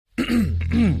You're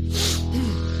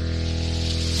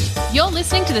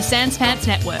listening to the Sans Pants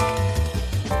Network.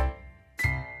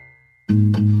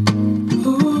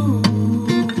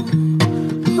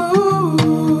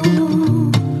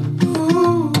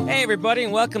 Hey everybody,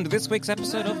 and welcome to this week's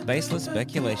episode of Baseless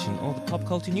Speculation, all the pop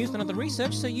culture news and other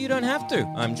research so you don't have to.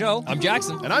 I'm Joel. I'm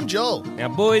Jackson. And I'm Joel. Now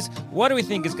boys, what do we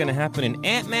think is going to happen in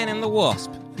Ant-Man and the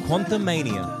Wasp?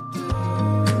 Quantumania.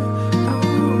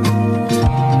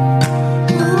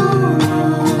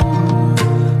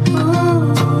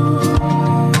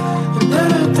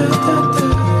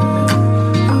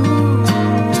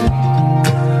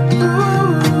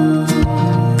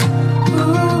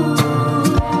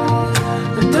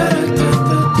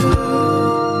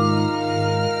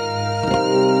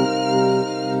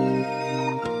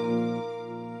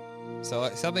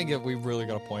 Something that we really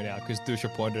got to point out, because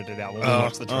Dusha pointed it out when we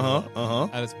watched the trailer,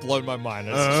 and it's blown my mind.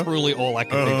 It's truly all I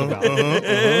can think about.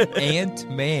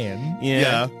 Ant-Man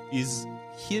is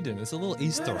hidden. It's a little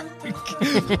Easter egg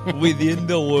within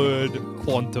the word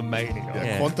Quantumania.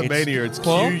 Yeah, Quantumania, it's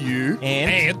Q-U.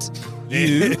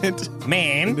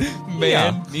 Man.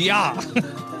 Yeah.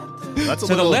 That's a So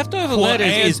the little leftover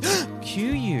letters is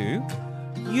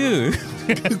Q-U-U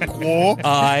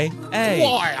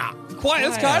I-A. Quite,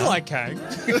 it's kind of like Kang.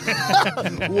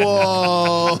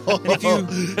 Whoa. If you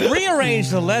rearrange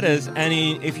the letters and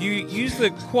if you use the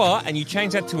qua and you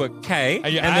change that to a K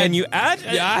then you add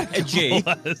a G.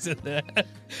 Letters in there.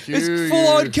 It's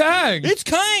full-on Kang. It's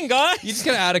Kang, guys. You're just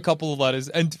going to add a couple of letters,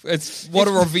 and it's what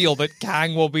a reveal that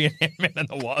Kang will be in Ant-Man and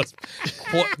the Wasp.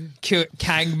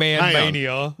 Kang-Man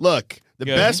Mania. Look, the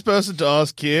best person to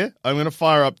ask here, I'm going to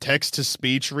fire up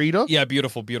text-to-speech reader. Yeah,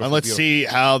 beautiful. And let's see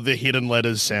how the hidden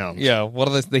letters sound. Yeah, what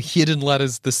are the hidden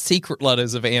letters, the secret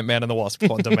letters of Ant-Man and the Wasp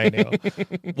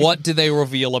Quantumania? What do they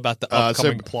reveal about the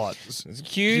upcoming plot?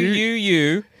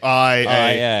 Q-U-U-I-A.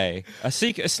 A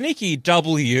sneaky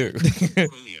W.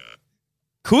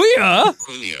 Kuya?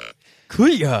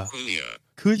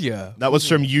 That was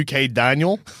from UK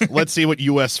Daniel. Let's see what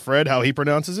US Fred, how he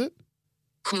pronounces it.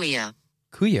 Kuya.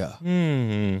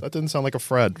 That didn't sound like a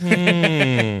Fred.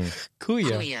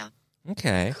 Kuya.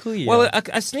 Okay. Kuya. Well,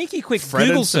 a sneaky quick Fred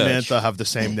Google and search. Samantha have the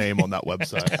same name on that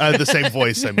website. The same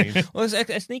voice, I mean. Well,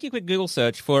 a sneaky quick Google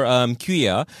search for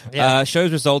Kuya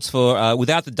shows results for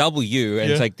without the W,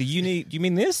 and it's like, do you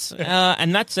mean this?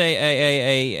 And that's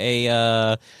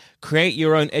a create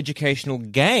your own educational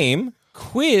game,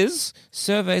 quiz,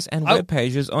 surveys, and web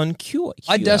pages on Q.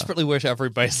 I desperately wish every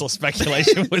baseless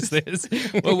speculation was this,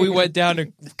 where we went down a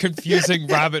confusing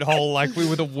rabbit hole like we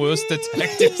were the worst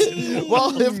detectives in the world.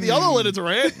 Well, if the other letters are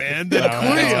Ant-Man, then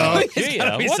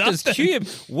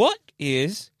What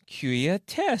is Kuya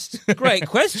test? Great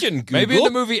question, Google. Maybe in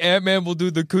the movie Ant-Man will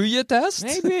do the Kuya test?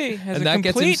 Maybe. Has And a that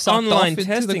gets him complete sucked online off into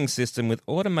testing system with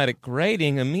automatic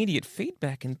grading, immediate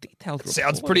feedback, and detailed reporting.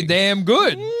 Sounds pretty damn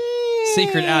good.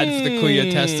 Secret ad for the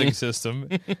Kuya testing system.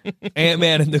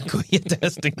 Ant-Man and the Kuya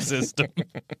testing system.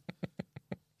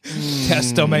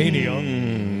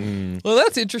 Testomania. Well,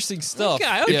 that's interesting stuff.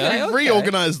 Okay.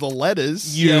 Reorganize the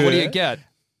letters. Yeah, what do you get?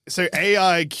 So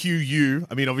AIQU,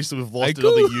 I mean, obviously we've lost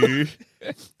another U.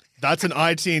 That's an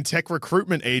IT and tech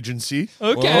recruitment agency.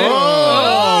 Okay.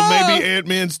 Oh, maybe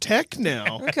Ant-Man's tech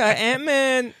now. Okay,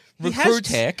 Ant-Man, he has Recruits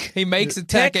tech. He makes a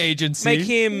tech agency. Make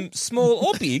him small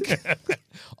or big.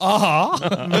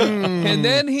 And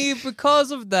then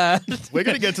because of that... We're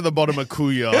going to get to the bottom of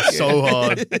Kuya so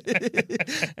hard.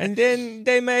 And then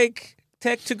they make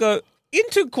tech to go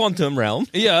into quantum realm.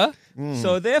 Yeah.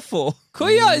 So therefore...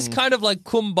 Kuya is kind of like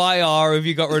Kumbaya if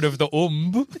you got rid of the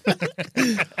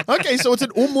Okay, so it's an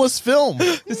umless film.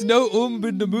 There's no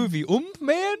in the movie.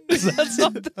 Man? Is that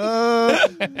something?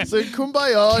 So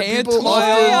Kumbaya. Can't people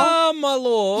Kumbaya, my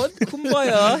lord.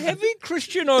 Kumbaya. Heavy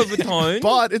Christian overtone.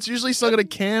 But it's usually stuck at a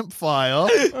campfire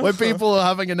where people are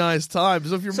having a nice time.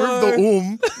 So if you remove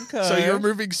the so you're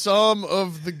removing some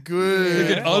of the good.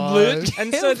 Like an unlit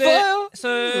And campfire? so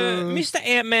Mr.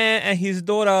 Ant-Man and his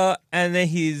daughter and then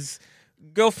his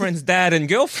girlfriend's dad and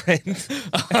girlfriend.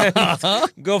 And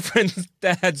girlfriend's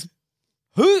dad's...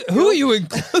 Who are you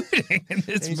including in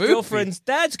this his movie? girlfriend's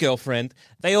dad's girlfriend.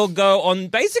 They all go on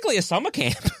basically a summer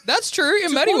camp. That's true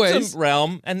in many Quantum ways.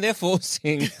 realm, and therefore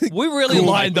sing. We really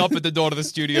lined up at the door to the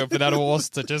studio for that horse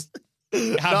to just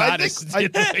have at us. I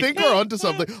think we're onto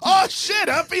something. Oh shit!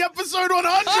 Happy episode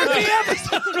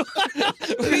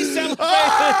 100. We celebrated.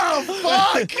 Oh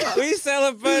fuck! We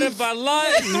celebrated by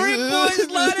three boys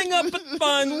lining up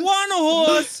behind one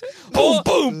horse. Boom,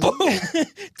 boom, boom.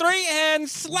 3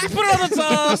 hands slapping on its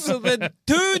ass, and then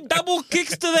 2 double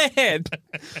kicks to the head.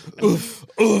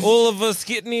 All of us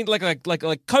getting in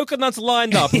like coconuts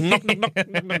lined up. Knock, knock, knock,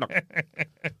 knock, knock, knock.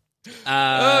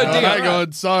 Hang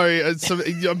on, sorry.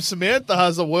 Samantha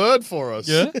has a word for us.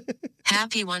 Yeah?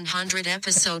 Happy 100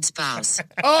 episodes, boss.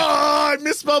 Oh, I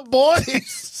missed my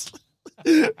voice.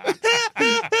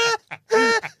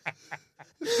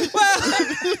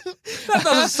 That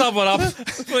doesn't sum it up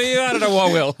for you. I don't know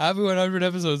what will. Happy 100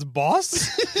 episodes,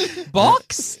 boss?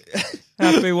 Box?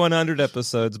 Happy 100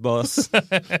 episodes, boss.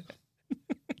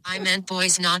 I meant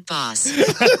boys, not boss.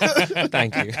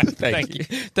 Thank you. Thank you.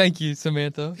 Thank you,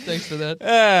 Samantha. Thanks for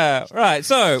that. Right,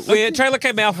 so trailer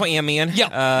came out for Ant-Man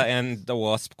Yeah. and the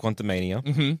Wasp, Quantumania.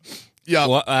 Mm-hmm.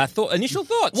 Yeah. Initial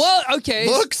thoughts? Well, okay.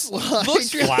 Looks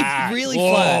flat. really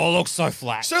flat. Oh, looks so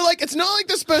flat. So, like, it's not like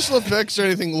the special effects or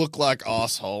anything look like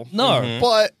asshole. No. Mm-hmm.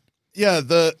 But, yeah,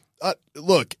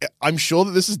 look, I'm sure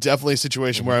that this is definitely a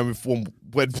situation where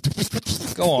when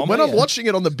I'm watching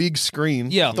it on the big screen,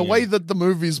 the way that the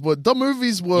movies were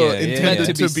intended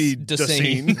Meant to be the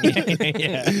scene.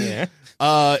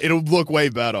 It'll look way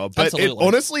better. But Absolutely. it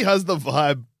honestly has the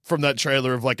vibe from that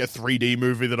trailer of like a 3D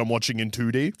movie that I'm watching in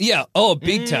 2D. Yeah. Oh,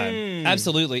 big time.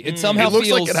 Absolutely. It somehow It looks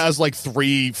feels like it has like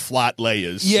 3 flat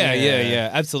layers. Yeah.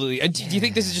 Absolutely. And do you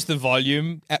think this is just the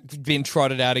volume being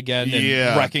trotted out again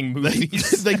and wrecking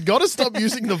movies? They got to stop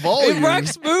using the volume. It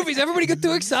wrecks movies. Everybody got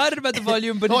too excited about the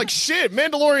volume, but They're like, shit,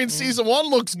 Mandalorian season 1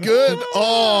 looks good.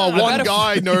 Oh, one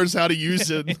guy knows how to use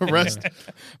it. The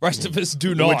rest of us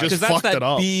do not. just that's fucked that it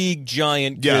up. big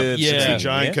giant Yeah, curve it's a screen,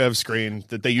 giant curved screen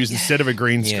that they use instead of a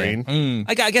green screen.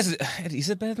 I guess, is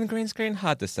it better than green screen?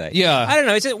 Hard to say. Yeah. I don't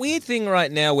know. It's a weird thing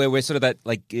right now where we're sort of that,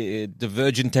 like,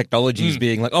 divergent technologies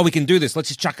being like, oh, we can do this. Let's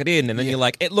just chuck it in. And then you're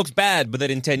like, it looks bad. But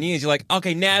then in 10 years, you're like,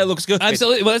 okay, now it looks good.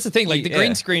 Absolutely. Well, that's the thing. Like, the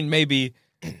green screen maybe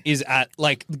is at,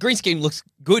 like, the green screen looks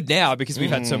good now because we've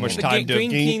had so much time The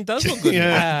green to... screen does look good.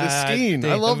 Yeah, the skein.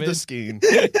 I love the skein.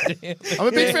 I'm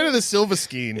a big fan of the silver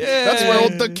skein. That's where all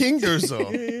the kingers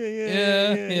are.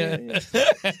 Yeah.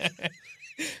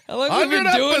 How long have we 100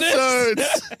 been doing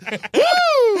episodes.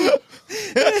 Woo!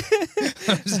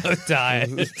 I'm so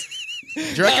tired. Do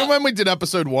you reckon when we did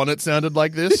episode 1 it sounded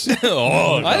like this?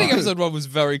 I think episode 1 was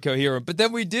very coherent, but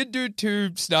then we did do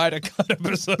 2 Snyder Cut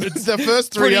episodes. The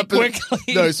first 3 episodes.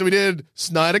 quickly. No, so we did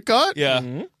Snyder Cut,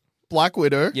 Yeah. Black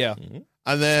Widow, Yeah.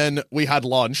 and then we had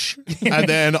lunch, and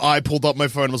then I pulled up my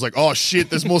phone and was like, oh shit,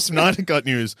 there's more Snyder Cut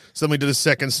news. So then we did a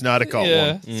second Snyder Cut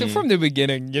Yeah. one. So from the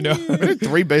beginning, you know. We did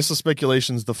 3 baseless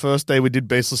speculations the first day we did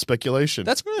baseless speculation.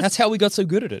 That's how we got so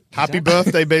good at it. Happy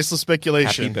birthday, baseless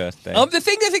speculation. Happy birthday. The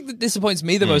thing I think that disappoints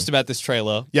me the most about this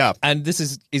trailer, and this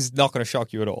is not going to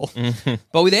shock you at all,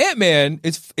 but with Ant-Man,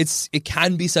 it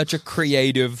can be such a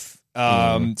creative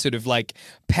sort of like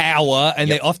power,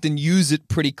 and they often use it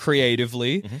pretty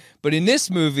creatively. But in this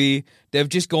movie, they've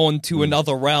just gone to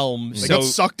another realm. They got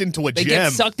sucked into a gem. They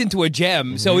get sucked into a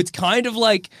gem. So it's kind of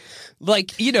like,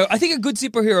 you know, I think a good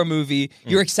superhero movie,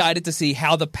 you're excited to see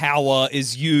how the power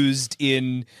is used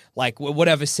in like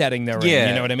whatever setting they're in.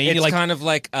 You know what I mean? It's You're like, kind of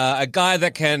like a guy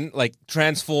that can like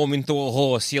transform into a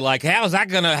horse. You're like, how's that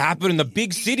going to happen in the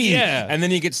big city? Yeah. And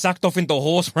then you get sucked off into a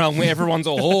horse realm where everyone's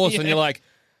a horse, and you're like,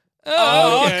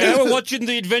 oh, okay, we're watching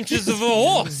the adventures of a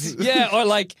horse. yeah, or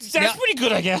like That's pretty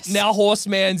good, I guess. now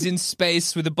Horseman's in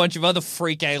space with a bunch of other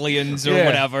freak aliens or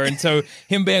whatever, and so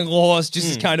him being a horse just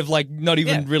is kind of like not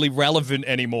even really relevant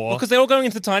anymore. Because they're all going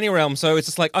into tiny realm, so it's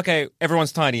just like, okay,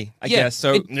 everyone's tiny, I guess.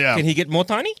 So can he get more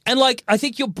tiny? And like, I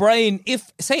think your brain,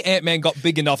 if say Ant-Man got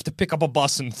big enough to pick up a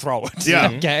bus and throw it,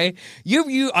 okay,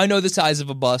 I know the size of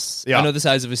a bus, I know the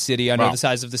size of a city, I know the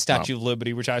size of the Statue of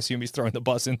Liberty, which I assume he's throwing the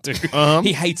bus into.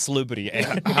 He hates Liberty.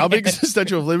 How big is the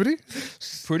Statue of Liberty?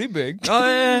 Pretty big.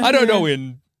 I I don't know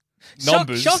in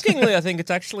numbers. Shockingly, I think it's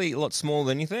actually a lot smaller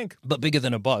than you think. But bigger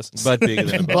than a bus. But bigger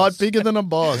than a bus. But bigger than a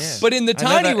boss. But in the I know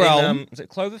tiny that realm... is it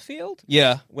Cloverfield?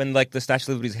 yeah. When like the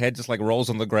Statue of Liberty's head just like rolls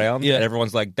on the ground, Yeah. and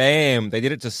everyone's like, damn, they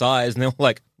did it to size, and they're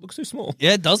like, looks too small.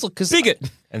 Yeah, it does look... Cause Big it.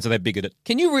 And so they biggered it.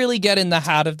 Can you really get in the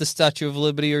hat of the Statue of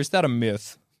Liberty, or is that a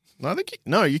myth? I think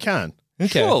no, you can.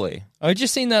 Okay. Surely. I've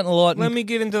just seen that a lot. Let me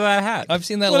get into that hat. I've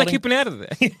seen that a Well, lot. they're keeping out of there.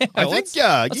 I think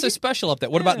yeah. What's so special up there?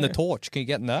 What about in the torch? Can you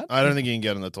get in that? I don't think you can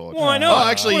get in the torch. Well, I know. Oh,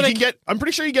 actually, Well, you can get. I'm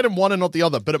pretty sure you get in one and not the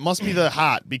other, but it must be the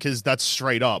hat because that's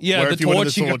straight up. Yeah, Where the if you wanted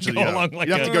torch, the you torch, gotta go along like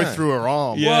you have to go through her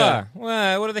arm. Yeah.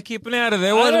 Why? What are they keeping out of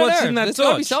there? I don't What's know. in that There's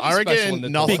gotta be torch? something I reckon special in the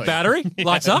nothing. Big battery?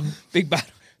 Lights up? Big battery.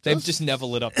 They've just never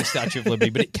lit up the Statue of Liberty,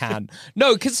 but it can.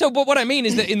 No, because but what I mean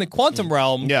is that in the quantum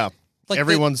realm, Like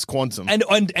everyone's quantum.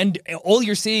 And all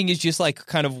you're seeing is just like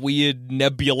kind of weird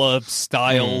nebula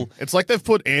style. It's like they've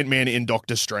put Ant-Man in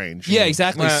Doctor Strange. Yeah,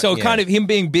 exactly. So kind of him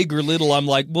being big or little, I'm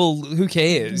like, well, who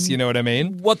cares? You know what I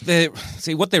mean? What they're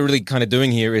really kind of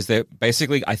doing here is they're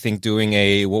basically, I think, doing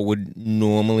what would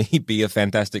normally be a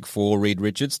Fantastic Four Reed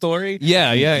Richards story.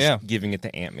 Yeah. Giving it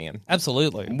to Ant-Man.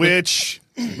 Absolutely. Which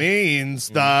means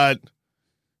that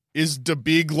is the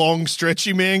big, long,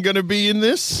 stretchy man going to be in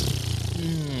this?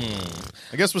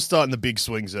 I guess we're starting the big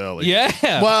swings early. Yeah.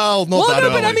 Well, not that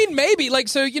early. But I mean, maybe. Like,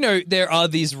 so, there are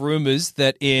these rumors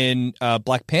that in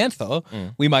Black Panther,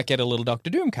 we might get a little Doctor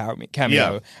Doom cameo.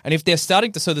 Yeah. And if they're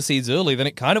starting to sow the seeds early, then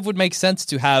it kind of would make sense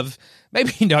to have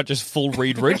maybe not just full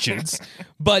Reed Richards,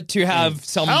 but to have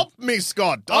some... Help me,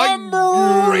 Scott. I'm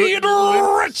Reed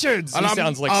Richards! And he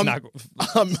sounds like Snuggle.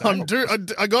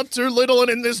 I got too little and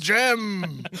in this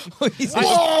gem. He's in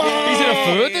a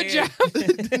further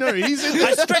gem? No, he's in...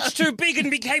 I stretched too big and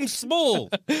became small.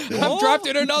 I'm trapped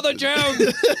in another gem.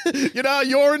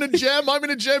 You're in a gem. I'm in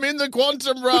a gem in the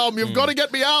quantum realm. You've got to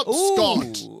get me out,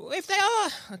 Scott. If they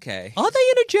are, okay. Are they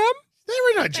in a gem?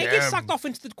 They're in a They gem. get sucked off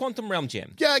into the quantum realm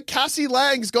gem. Yeah, Cassie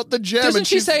Lang's got the gem. Doesn't and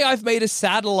she she's- say I've made a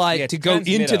satellite to go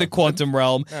transmitter. into the quantum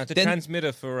realm? No, it's a then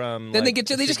transmitter for then they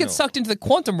just get sucked into the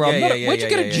quantum realm. Yeah, Where'd you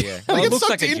get a gem? Well, They it get looks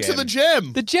sucked like a into gem. the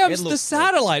gem. The gem's It the looks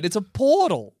satellite. It's a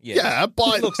portal. Yeah,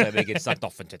 but It looks like they get sucked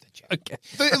off into the gem. Okay.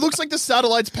 it looks like the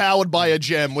satellite's powered by a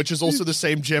gem, which is also the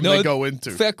same gem they go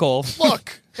into. Fair call.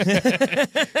 Look.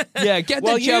 Yeah, get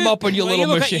the gem up on your little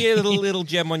look machine. At your little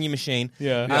gem on your machine.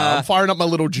 Yeah. I'm firing up my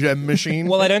little gem machine.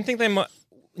 Well, I don't think they might.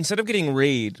 Instead of getting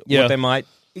Reed, Yeah. what they might.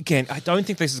 Again, I don't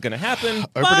think this is going to happen.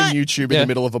 Opening YouTube in Yeah. the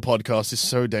middle of a podcast is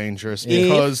so dangerous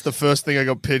because the first thing I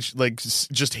got pitched,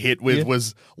 just hit with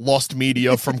was lost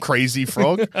media from Crazy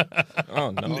Frog. Oh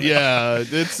no! Yeah,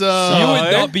 it's You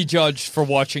would not be judged for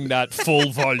watching that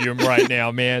full volume right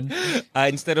now, man.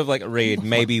 Instead of like Reed,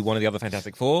 maybe one of the other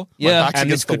Fantastic Four. Yeah. back's and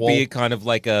this against the could be wall. kind of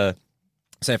like a.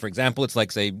 Say, for example, it's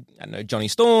like, say, I don't know, Johnny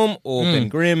Storm or Ben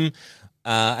Grimm.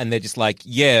 And they're just like,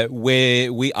 yeah,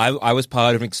 I was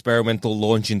part of an experimental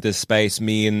launch into space,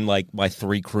 me and like my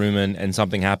 3 crewmen, and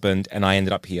something happened, and I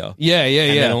ended up here. Yeah.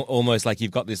 And then almost like you've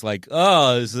got this like,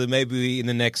 so maybe in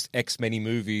the next X many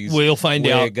movies, We'll find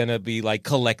we're out. gonna be like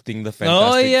collecting the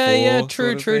Fantastic Four.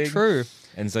 True. sort of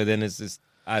thing. And so then it's this.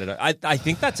 I don't know. I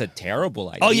think that's a terrible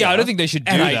idea. Oh, yeah, I don't think they should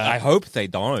do and that. I hope they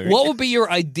don't. What would be your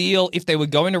ideal, if they were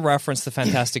going to reference the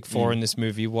Fantastic Four in this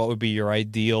movie, what would be your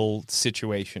ideal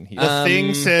situation here? the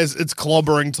thing says it's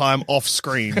clobbering time off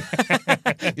screen.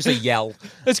 Just a yell.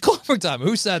 It's clockwork time.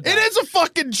 Who said that? It is a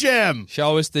fucking gem.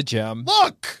 Show us the gem.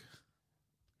 Look.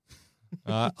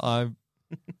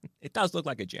 It does look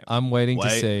like a gem. I'm waiting to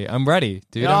Wait. see. I'm ready,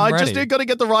 dude. Yeah, I'm I ready. just got to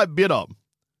get the right bit up.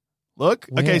 Look.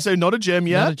 Where? Okay, so not a gem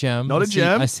yet. Not a gem. Not a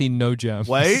gem. I see no gem.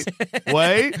 Wait.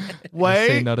 I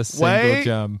see not a single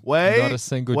gem. Wait. Not a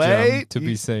single gem to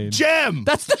be seen. Gem.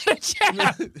 That's not a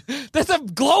gem. That's a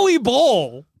glowy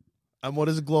ball. And what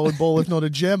is a glowing ball if not a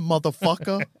gem,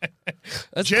 motherfucker?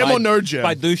 That's Gem by- or no gem?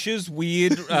 By Douche's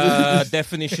weird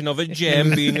definition of a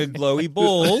gem being a glowy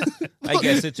ball, I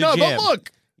guess it's a no, gem. but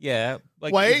look. Yeah.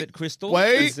 Like, Wait. is it crystal?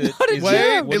 Wait. Is it, Not a is Wait.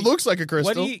 gem. what It do you- looks like a What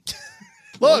crystal. do you...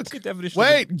 Look. What's your definition of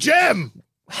Wait. a- Gem.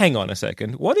 Hang on a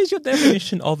second. What is your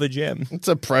definition of a gem? It's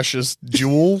a precious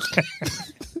jewel.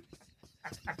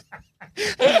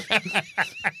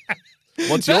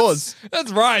 What's yours?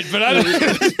 That's right, but I don't think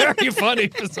it's very funny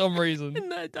for some reason.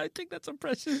 No, I think that's a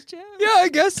precious gem. Yeah, I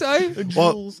guess so.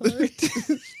 Well,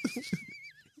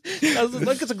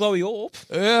 Look, it's a glowy orb.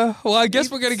 Yeah, well, I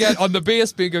guess we're going to get on the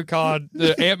BS Bingo card,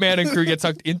 the Ant-Man and crew get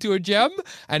sucked into a gem,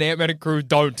 and Ant-Man and crew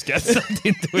don't get sucked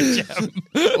into a gem.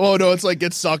 oh no, it's like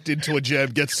get sucked into a gem,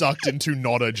 get sucked into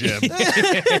not a gem.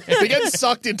 They get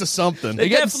sucked into something. They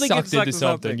get definitely sucked get sucked into to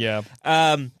something,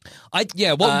 something.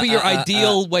 yeah. What would be your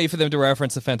ideal way for them to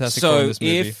reference the Fantastic Four in So this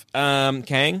movie? if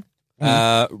Kang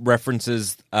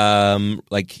references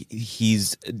like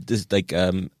his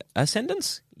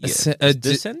ascendants.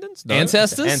 Descendants? No.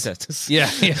 Ancestors? Ancestors. Yeah.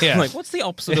 I'm like, what's the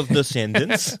opposite of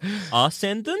descendants?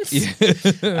 Ascendants?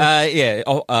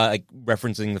 Like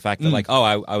referencing the fact that, like,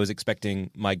 I was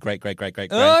expecting my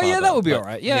great-great-great-great-grandfather. Oh, yeah, that would be but all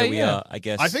right. Yeah, here we yeah. are, I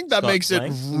guess. I think that Scott makes it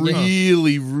Lang.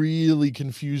 really, really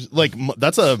confusing. Like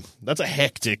that's a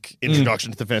hectic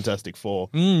introduction to the Fantastic Four.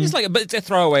 Just like, but it's a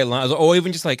throwaway line, or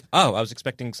even just like, I was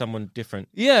expecting someone different.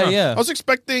 Yeah. I was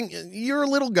expecting you're a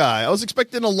little guy. I was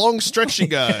expecting a long, stretchy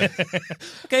guy,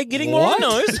 Okay, getting more on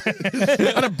nose.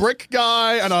 and a brick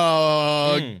guy, and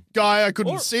a guy I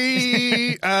couldn't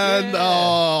see, and a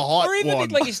hot Or even one.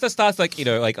 if, like, it just starts like,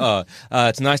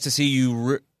 it's nice to see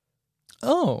you.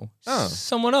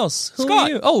 someone else. Who Scott. are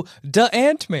you? Oh, the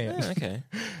Ant-Man. Yeah, okay.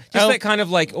 Just that kind of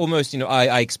like almost,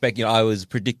 I expect, I was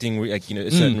predicting like,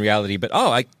 a certain reality, but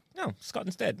Scott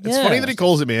instead. It's funny that he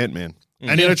calls him Ant-Man.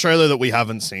 And in a trailer that we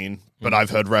haven't seen, but I've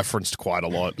heard referenced quite a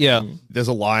lot. Yeah. There's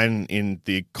a line in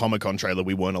the Comic-Con trailer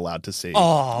we weren't allowed to see.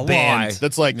 Oh, why?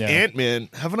 That's like, Ant-Man,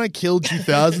 haven't I killed you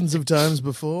thousands of times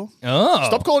before? Oh.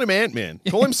 Stop calling him Ant-Man.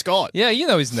 Call him Scott. Yeah, you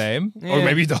know his name. Yeah. Or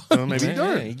maybe you don't. Maybe you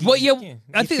don't. Well,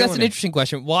 I think that's an interesting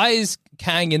question. Why is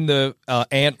Kang in the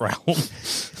ant realm?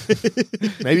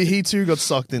 Maybe he too got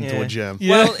sucked into a gem.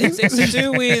 Yeah. Well, it's to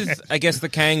do with, I guess, the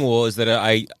Kang Wars that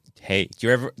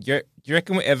do you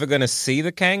reckon we're ever going to see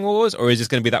the Kang Wars, or is this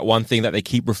going to be that one thing that they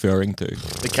keep referring to?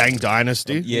 The Kang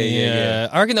Dynasty? Yeah.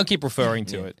 I reckon they'll keep referring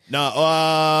to it. No, but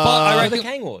I reckon the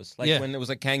Kang Wars, when it was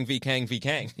like Kang v Kang v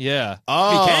Kang. Yeah.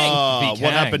 Oh,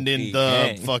 what happened in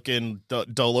the fucking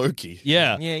Doloki?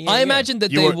 Yeah. I imagine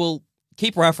that they will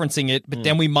keep referencing it, but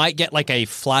then we might get like a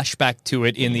flashback to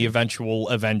it in the eventual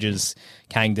Avengers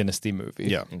Kang Dynasty movie.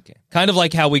 Yeah. Okay. Kind of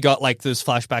like how we got like those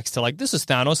flashbacks to like, this is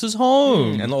Thanos'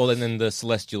 home. And then the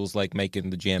Celestials like making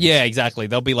the gems. Yeah, exactly.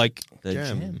 They'll be like, the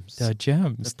gems. The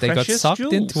gems. The they got precious sucked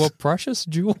jewels. into a precious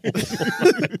jewel.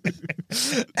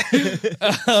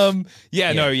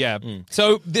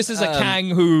 So this is a Kang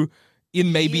who,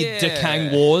 in maybe the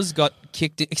Kang Wars, got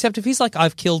kicked in. Except if he's like,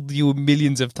 I've killed you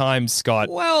millions of times, Scott.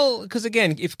 Well, because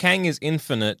again, if Kang is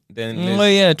infinite, then well,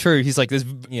 yeah, true. He's like, there's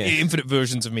infinite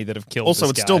versions of me that have killed. Also,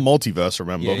 this it's guy. still multiverse.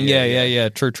 Remember? Yeah.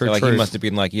 True. So, like, he must have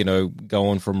been like,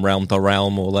 going from realm to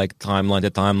realm or like timeline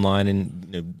to timeline,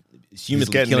 and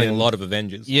assumedly killing a lot of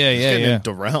Avengers. Yeah.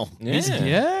 Into realm.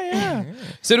 Yeah.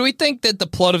 So, do we think that the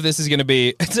plot of this is going to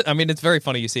be? I mean, it's very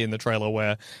funny. You see in the trailer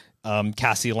where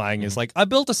Cassie Lang is like, I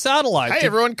built a satellite. Hey,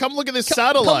 everyone, come look at this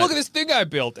satellite. Come look at this thing I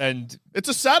built. And it's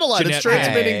a satellite. It's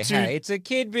transmitting to... Hey, it's a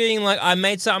kid being like, I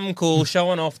made something cool,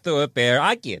 showing off to a bear.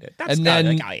 I get it. That's and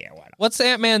then, whatever. What's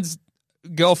Ant-Man's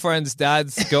girlfriend's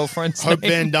dad's girlfriend's Hope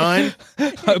name? Van Dyne?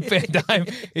 Hope Van Dyne.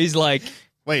 He's like...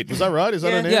 Wait, was that right? Is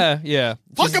that her name? Yeah.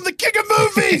 Fuck, I'm the king of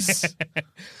movies!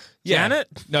 Janet?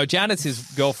 No, Janet's his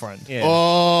girlfriend. Yeah.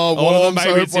 Oh, one of them's maybe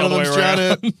Hope, it's one the of other them's way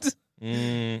Janet.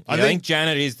 I think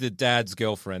Janet is the dad's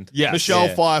girlfriend. Yes. Michelle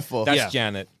Pfeiffer. That's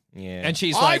Janet. Yeah. And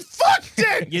she's I like... fucked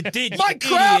it! You did, My you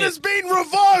crown idiot. has been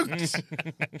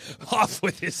revoked! off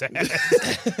with his head.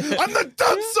 I'm the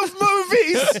dunce of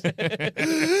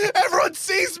movies! Everyone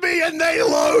sees me and they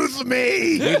loathe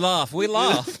me! We laugh.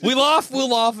 We'll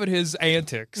laugh at his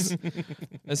antics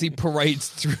as he parades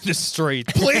through the street.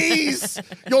 Please!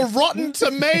 Your rotten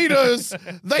tomatoes!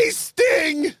 They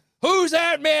sting! Who's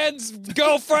Ant-Man's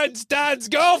girlfriend's dad's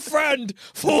girlfriend?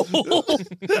 Fool!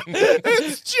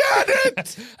 It's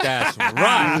Janet! That's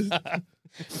right.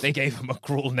 They gave him a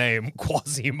cruel name,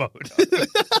 Quasimodo.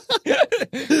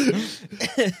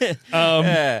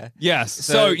 Yes.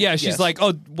 So she's like,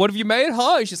 oh, what have you made?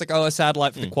 Huh? She's like, oh, a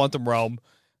satellite for the quantum realm.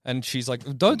 And she's like,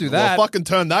 don't do that. Well, fucking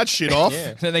turn that shit off.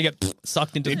 And then they get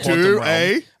sucked into the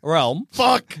quantum realm.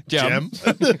 Fuck Gem.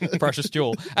 Precious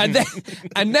jewel. And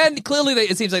then clearly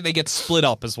it seems like they get split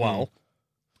up as well.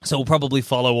 So we'll probably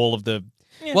follow all of the...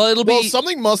 Well,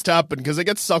 something must happen because they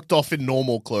get sucked off in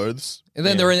normal clothes. And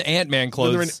then they're in Ant-Man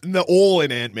clothes. They're all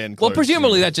in Ant-Man clothes. Well,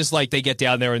 presumably that's just like they get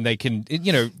down there and they can,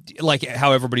 like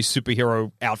how everybody's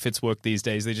superhero outfits work these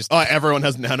days. They just... Oh, everyone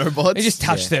has nanobots? They just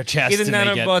touch their chest. Either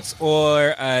nanobots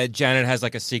or Janet has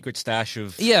like a secret stash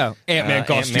of... Ant-Man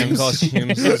costumes.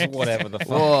 Whatever the fuck.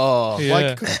 Whoa,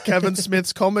 like Kevin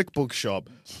Smith's comic book shop.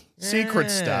 Secret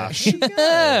stash.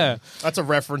 That's a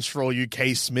reference for all you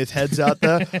K. Smith heads out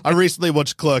there. I recently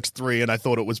watched Clerks 3 and I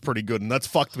thought it was pretty good, and that's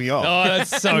fucked me up. Oh,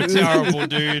 that's so terrible,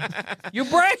 dude. Your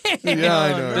brain. Yeah,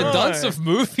 I know. The dunce of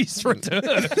movies return.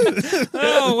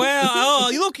 Oh, well.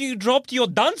 Oh, look, you dropped your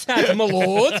dunce hat, my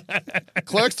lord.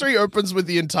 Clerks 3 opens with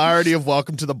the entirety of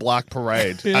Welcome to the Black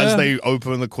Parade as they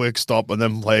open the quick stop and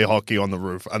then play hockey on the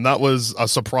roof. And that was a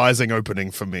surprising opening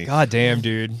for me. God damn,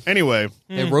 dude. Anyway.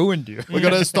 They ruined you. We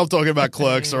got to stop talking about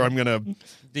Clerks or I'm going to...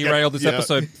 Derail this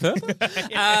episode further?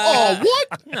 Oh,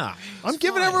 what? No. I'm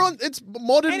giving everyone... It's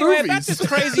modern Anyway, movies. back to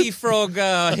Crazy Frog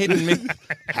hitting me.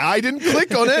 I didn't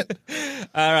click on it.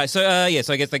 All right, so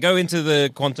so I guess they go into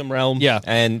the quantum realm. Yeah.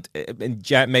 And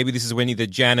maybe this is when either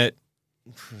Janet...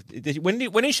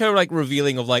 When he show like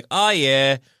revealing of like,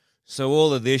 so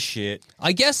all of this shit.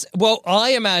 I guess, well,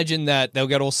 I imagine that they'll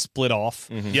get all split off.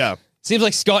 Mm-hmm. Yeah. Seems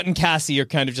like Scott and Cassie are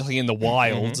kind of just like in the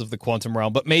wilds of the quantum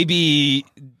realm, but maybe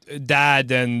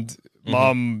Dad and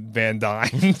Mom Van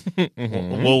Dyne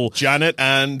will... Janet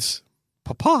and...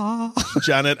 Papa.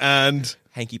 Janet and...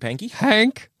 Hanky Panky.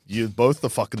 Hank. You both the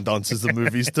fucking dunces of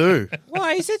movies too.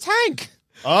 Why is it Hank?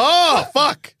 Oh,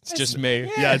 fuck. It's just me.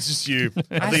 Yeah, it's just you. I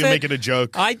think you're said- making a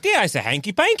joke. I did. I said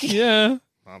hanky panky. Yeah.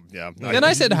 Yeah. Then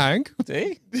I said Hank.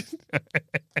 See?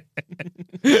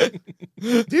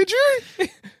 Did you?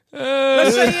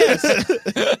 Let's say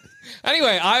yes.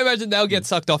 Anyway, I imagine they'll get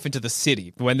sucked off into the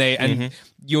city when they and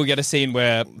you'll get a scene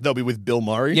where They'll be with Bill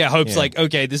Murray. Hope's like,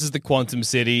 okay, this is the quantum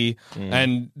city,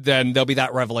 and then there'll be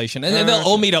that revelation, and then they'll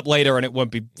all meet up later, and it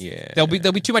won't be. Yeah. There'll be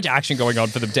too much action going on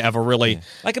for them to ever really.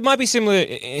 Like it might be similar.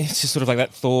 It's just sort of like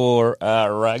that Thor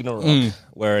Ragnarok,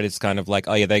 where it's kind of like,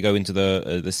 oh yeah, they go into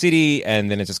the city, and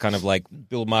then it's just kind of like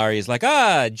Bill Murray is like,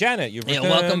 Janet, you've returned,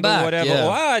 welcome back. or whatever.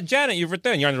 Yeah. Or, Janet, you've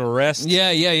returned. You're under arrest.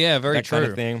 Yeah, very That true. kind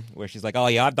of thing, where she's like, oh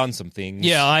yeah, I've done some things.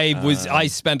 Yeah, I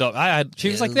spent up. She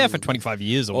was like there for 25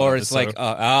 years or whatever. Or it's like,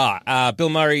 Bill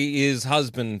Murray is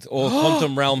husband or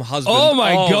Quantum Realm husband. Oh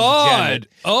my of god! Janet.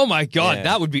 Oh my god! Yeah.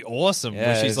 That would be awesome.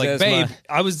 Yeah, Where she's like, there's babe,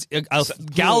 my- I was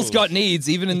gal's got needs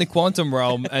even in the quantum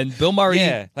realm, and Bill Murray.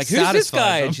 Yeah, like who's this satisfies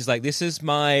guy? them. And she's like, this is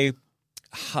my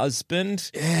husband,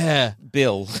 Yeah,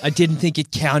 Bill. I didn't think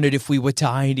it counted if we were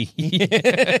tiny. So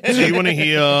you want to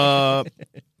hear?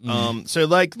 So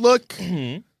like, look,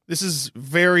 this is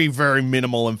very, very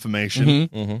minimal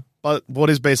information. But what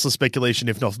is baseless speculation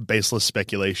if not baseless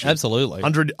speculation? Absolutely.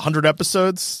 100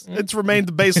 episodes. It's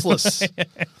remained baseless.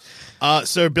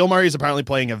 So Bill Murray is apparently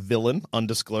playing a villain,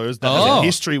 undisclosed, that has Oh. a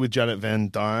history with Janet Van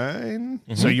Dyne.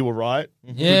 So you were right.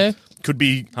 Yeah. Could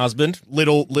be Husband.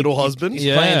 little husband.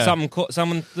 Yeah. Playing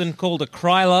something called a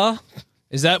Kryler.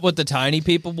 Is that what the tiny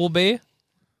people will be?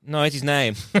 No, it's his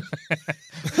name.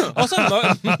 Also,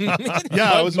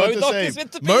 Yeah, I was about to MODOK say is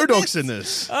meant to be Murdoch's in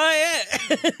this. Oh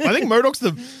yeah. I think Murdoch's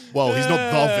he's not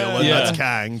the villain. Yeah. That's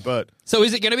Kang, but So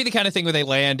is it going to be the kind of thing where they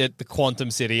land at the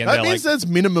quantum city and that they're means like, there's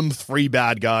minimum 3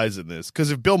 bad guys in this.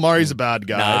 Because if Bill Murray's a bad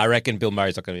guy, Nah, I reckon Bill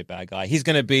Murray's not going to be a bad guy. He's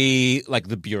going to be like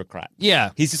the bureaucrat.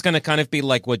 yeah, He's just going to kind of be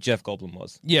like what Jeff Goldblum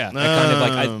was. yeah. Like, kind of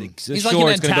like I think, He's sure, like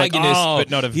an it's gonna be antagonist, oh, but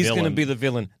not a He's going to villain. be the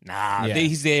villain. Nah, Yeah.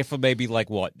 he's there for maybe like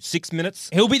what 6 minutes.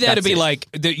 He'll be there That's to be it. like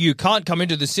that. You can't come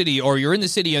into the city, or you're in the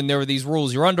city and there are these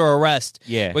rules. You're under arrest.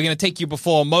 Yeah. we're gonna take you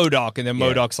before MODOK, and then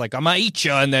MODOK's like, "I'm gonna eat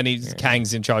you," and then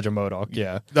Kang's in charge of MODOK.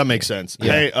 Yeah, that makes sense.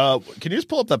 Hey, can you just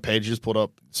pull up that page you just pulled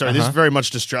up? Sorry, this very much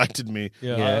distracted me.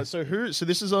 Yeah. So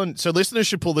this is on. So listeners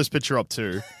should pull this picture up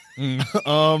too.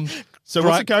 So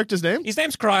what's the character's name? His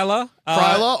name's Kryler.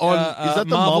 Kryler on- is that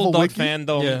the Marvel Wiki?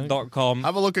 Marvel.fandom.com.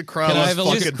 Have a look at Can I Kryler's have a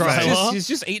look fucking at Kryler? face. He's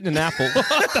just eating an apple.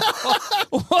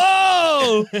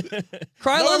 Whoa!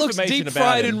 Kryler No looks information deep about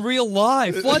fried him. in real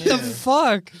life. What the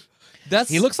fuck? That's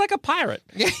He looks like a pirate.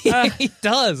 he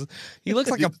does. He looks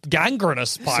like a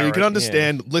gangrenous pirate. So you can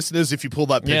understand, listeners, if you pull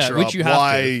that Yeah, picture which up, you have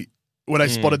why when I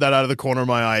spotted that out of the corner of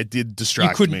my eye, it did You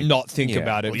distract couldn't me. not think Yeah.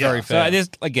 about it. Well, yeah. Very So fair. there's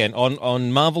again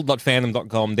on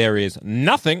marvel.fandom.com there is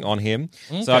nothing on him.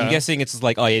 So I'm Okay. guessing it's just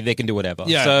like, oh yeah, they can do whatever.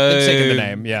 Yeah, so they've taken the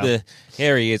name, yeah.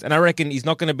 Here he is, and I reckon he's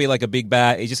not going to be like a big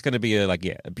bad. He's just going to be a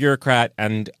bureaucrat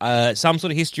and some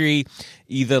sort of history,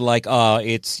 either like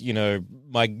it's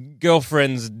my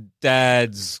girlfriend's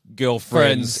dad's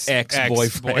girlfriend's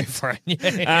ex-boyfriend. Yeah.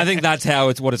 And I think that's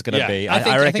what it's going to Yeah, be. I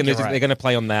think I reckon you're they're right. going to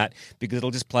play on that because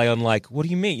it'll just play on like, what do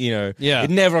you mean? Yeah. It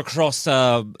never crossed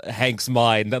Hank's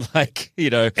mind that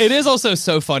It is also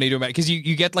so funny to imagine because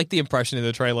you get like the impression in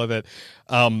the trailer that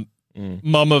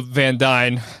Mama Van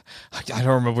Dyne, I don't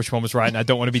remember which one was right, and I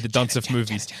don't want to be the dunce of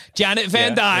movies. Janet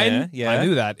Van Yeah, Dyne, yeah. I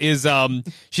knew that is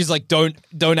she's like don't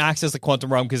access the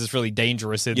quantum realm because it's really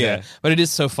dangerous in Yeah. there. But it is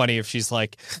so funny if she's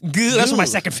like, that's what my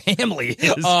second family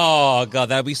is. Oh god,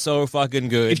 that'd be so fucking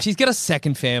good. If she's got a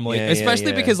second family, Yeah, especially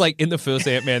yeah. because like in the first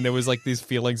Ant-Man there was like these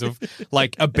feelings of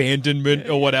like abandonment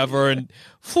or whatever, and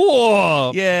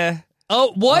Yeah.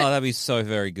 oh what? Oh, that'd be so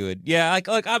very good. Yeah,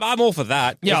 like I'm all for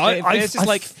that. Yeah, it's just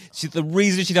like the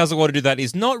reason she doesn't want to do that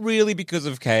is not really because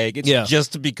of Cake. It's Yeah.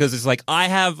 just because it's like I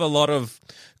have a lot of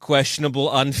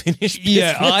questionable unfinished business.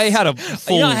 Yeah, I had a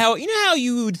full. You know how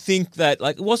you would think that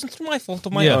like it wasn't through my fault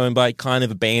of my Yeah. own, but I kind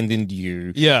of abandoned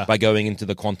you Yeah. by going into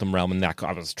the quantum realm and that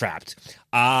I was trapped.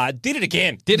 Did it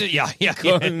again. Did it? Yeah.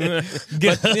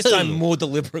 But this time more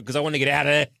deliberate because I want to get out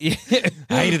of there.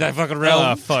 I hated that fucking realm.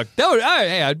 Oh fuck!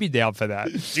 Hey, I'd be down for that.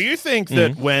 Do you think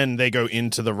that when they go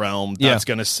into the realm, Yeah. that's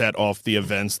going to set off the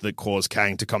events that cause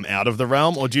Kang to come out of the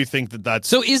realm? Or do you think that that's...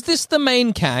 So, is this the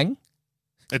main Kang?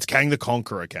 It's Kang the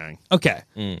Conqueror Kang. Okay,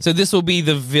 so this will be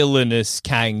the villainous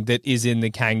Kang that is in the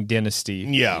Kang dynasty.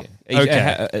 Yeah.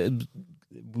 Okay.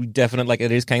 We definitely like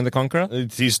it is Kang the Conqueror.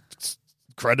 He's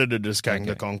credited as Kang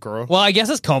the Conqueror. Well, I guess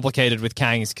it's complicated with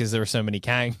Kangs because there are so many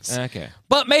Kangs. Okay.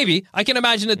 But maybe I can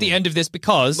imagine at the end of this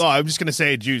because No, I'm just going to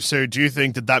say, do you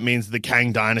think that means the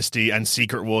Kang dynasty and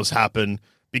Secret Wars happen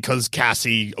because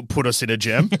Cassie put us in a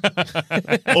gem?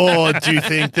 Or do you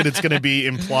think that it's going to be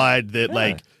implied that,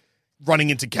 like, running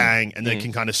into Kang and then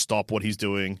can kind of stop what he's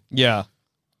doing? Yeah.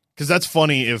 Because that's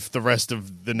funny if the rest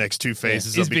of the next two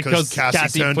phases are because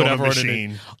Cassie turned put on a everyone in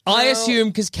machine. I assume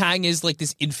because Kang is like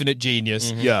this infinite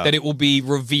genius that it will be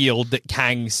revealed that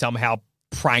Kang somehow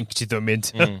pranked them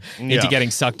into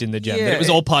getting sucked in the gem. That it was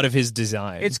all part of his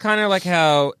design. It's kind of like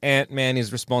how Ant-Man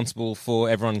is responsible for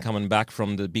everyone coming back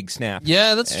from the big snap.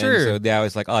 Yeah, that's true. So now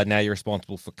it's like, oh, now you're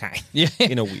responsible for Kang. Yeah.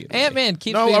 In a weird way. Ant-Man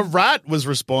keeps No, being... a rat was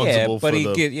responsible but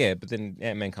for but then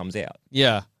Ant-Man comes out.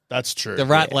 Yeah. That's true. The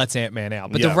rat lets Ant-Man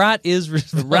out. But the rat is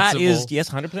responsible. The rat is, yes,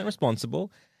 100% responsible.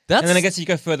 And then I guess you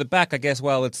go further back, I guess,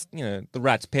 well, it's, the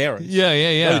rat's parents.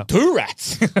 Yeah. Two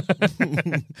rats.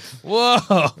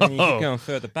 Whoa. And you keep going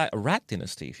further back, a rat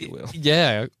dynasty, if you will.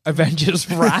 Yeah,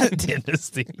 Avengers Rat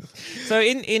Dynasty. So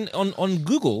on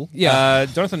Google,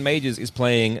 Jonathan Majors is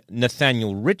playing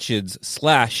Nathaniel Richards /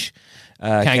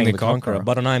 Kang the Conqueror.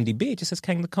 But on IMDb, it just says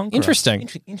Kang the Conqueror. Interesting.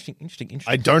 Interesting.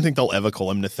 I don't think they'll ever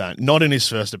call him Nathan. Not in his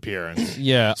first appearance.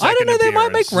 Yeah. I don't know, they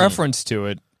might make reference to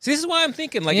it. So this is why I'm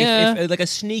thinking, like, if like a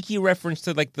sneaky reference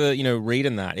to, like, the, Reed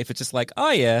and that. If it's just like,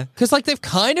 oh, yeah. Because, like, they've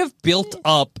kind of built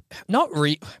up,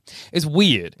 it's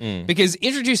weird. Because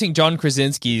introducing John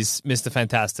Krasinski's Mr.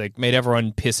 Fantastic made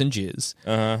everyone piss and jizz,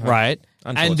 right?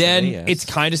 And then it's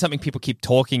kind of something people keep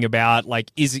talking about, like,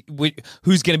 who's going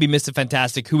to be Mr.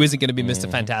 Fantastic, who isn't going to be Mr.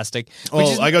 Fantastic.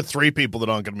 I got 3 people that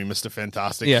aren't going to be Mr.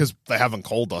 Fantastic because they haven't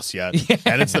called us yet.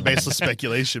 And it's the baseless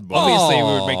specation. But obviously, we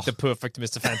would make the perfect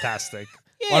Mr. Fantastic.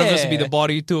 One of us would be the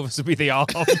body, 2 of us would be the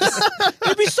arms.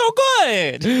 It'd be so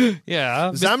good. Yeah.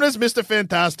 Zamna's Mr.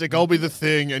 Fantastic, I'll be the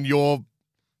Thing, and you're...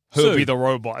 Who'll be the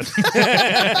robot?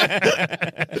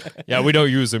 Yeah, we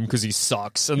don't use him because he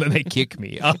sucks, and then they kick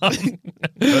me.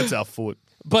 That's our foot.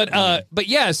 But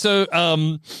yeah, so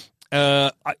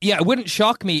it wouldn't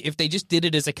shock me if they just did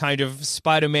it as a kind of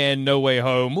Spider-Man No Way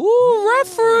Home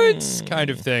reference kind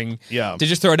of thing. Yeah, to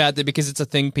just throw it out there because it's a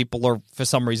thing people are for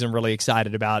some reason really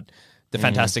excited about. The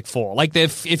Fantastic Four. Like,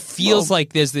 it feels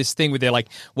like there's this thing where they're like,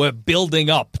 we're building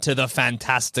up to the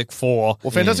Fantastic Four.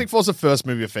 Well, Fantastic Four's the first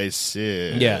movie of Phase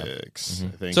 6, I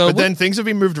think. So but then things have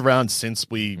been moved around since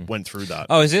we went through that.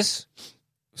 Oh, is this?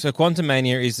 So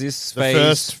Quantumania, is this the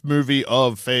first movie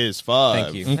of Phase 5.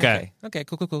 Thank you. Okay,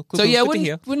 cool. So yeah,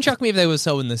 wouldn't shock me if they were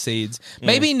sowing the seeds.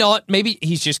 Maybe not. Maybe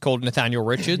he's just called Nathaniel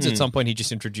Richards. At some point, he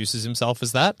just introduces himself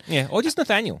as that. Yeah, or just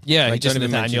Nathaniel. Yeah, like, just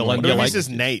Nathaniel. And you're like, this is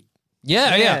Nate.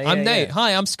 Yeah, I'm Nate.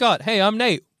 Hi, I'm Scott. Hey, I'm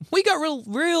Nate. We got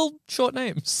real short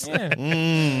names. Yeah.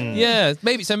 Yeah,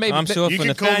 maybe. I'm short for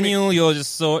Nathaniel. You're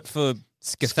just short for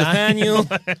Nathaniel.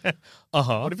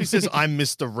 What if he says, I'm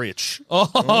Mr. Rich?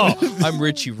 I'm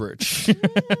Richie Rich. Is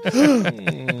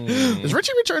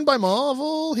Richie Rich owned by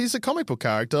Marvel? He's a comic book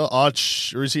character.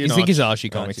 Arch, or is he an I think he's Archie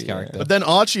Comics character. But then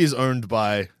Archie is owned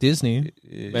by... Disney.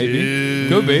 Maybe.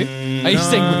 Could be. Are you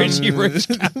saying Richie Rich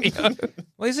cameo?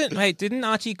 Well, didn't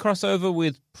Archie cross over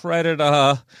with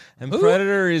Predator? And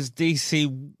Predator is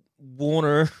DC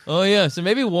Warner. Oh, yeah. So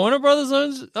maybe Warner Brothers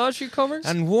owns Archie Comics?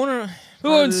 And Warner... Who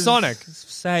owns Sonic?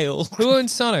 Sale. Who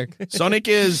owns Sonic? Sonic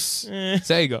is...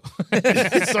 Sega.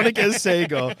 Sonic is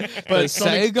Sega. But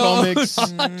Sonic Sega Comics...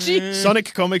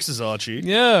 Sonic Comics is Archie.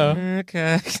 Yeah.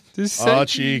 Okay.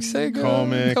 Archie Sega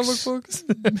Comics. Comic books.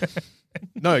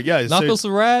 No, yeah. Knuckles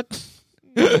the Rat.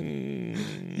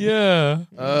 Yeah.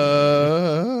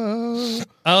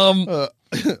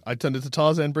 I turned it to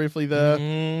Tarzan briefly there.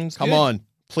 Come good. on.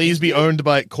 Please be owned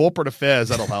by corporate affairs.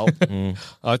 That'll help.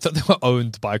 I thought they were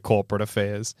owned by corporate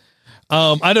affairs.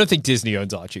 I don't think Disney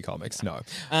owns Archie Comics, no.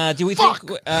 Do we think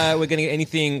we're going to get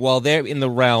anything while they're in the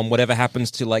realm, whatever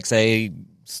happens to, like, say,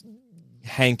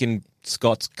 Hank and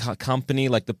Scott's company,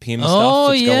 like the Pym stuff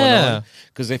that's going on?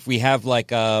 Because if we have,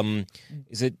 like,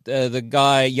 is it the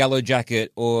guy Yellow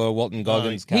Jacket or Walton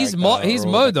Goggins' character? He's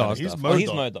MODOK. He's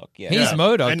MODOK, yeah. He's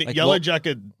MODOK. And Like, Yellow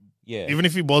Jacket... Yeah. Even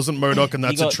if he wasn't MODOK and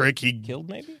that's a trick, he killed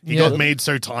maybe? He got made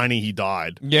so tiny he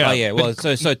died. Yeah. Oh yeah, well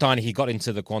so tiny he got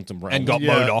into the quantum realm. And got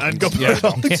MODOK. And got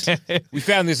MODOK. We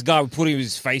found this guy putting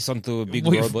his face onto a big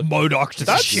robot. MODOK to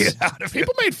the shit out of him.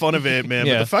 People made fun of it, man,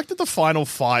 but the fact that the final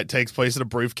fight takes place in a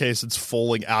briefcase that's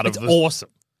falling out of It's awesome.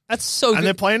 That's so good. And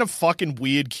they're playing a fucking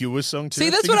weird Cure song too. See,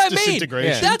 that's what I mean.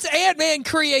 That's Ant-Man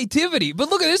creativity. But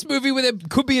look at this movie where they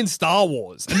could be in Star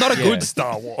Wars. And not a good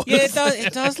Star Wars. Yeah,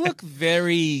 it does look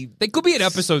very... They could be in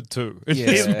episode 2 in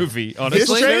this movie,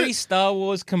 honestly. It's very Star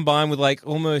Wars combined with, like,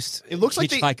 almost it looks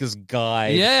like Hitchhiker's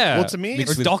Guide. Yeah. Well, to me,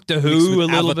 or Doctor Who a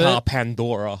little Avatar bit.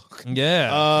 Pandora.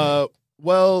 Yeah.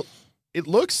 Well, it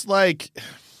looks like...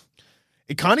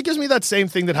 It kind of gives me that same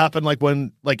thing that happened like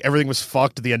when like everything was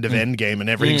fucked at the end of Endgame and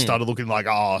everything started looking like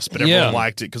ass, but everyone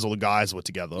liked it because all the guys were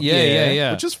together.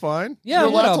 Yeah. Which is fine. Yeah, You're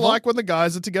allowed whatever. to like when the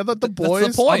guys are together. The boys.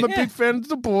 That's the point. I'm a big fan of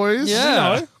the boys.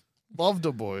 Yeah. You know? Love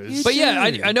the boys. But yeah,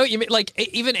 I know what you mean. Like,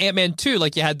 even Ant-Man 2,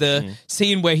 like, you had the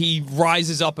scene where he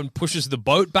rises up and pushes the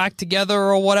boat back together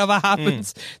or whatever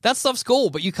happens. That stuff's cool,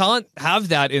 but you can't have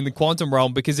that in the quantum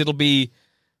realm because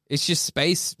it's just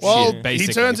space Well, shit, basically.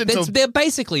 he turns into... They're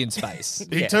basically in space.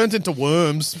 He turns into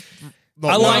worms.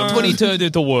 I liked when he turned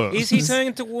into worms. Is he turning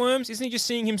into worms? Isn't he just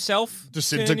seeing himself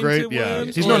disintegrate? turn into Yeah.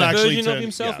 worms? He's Or not a actually version turn- of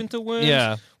himself yeah. into worms.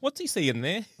 Yeah. What's he seeing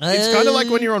there? It's kind of like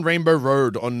when you're on Rainbow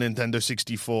Road on Nintendo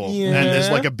 64 and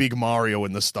there's like a big Mario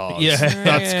in the stars. Yeah.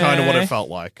 That's kind of what it felt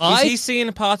like. Is he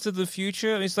seeing parts of the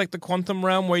future? It's like the quantum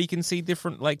realm where you can see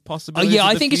different like possibilities. yeah, of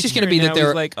I the think it's just future, gonna be and that now he's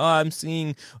they're- like, oh, I'm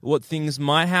seeing what things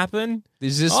might happen.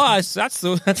 Is this... That's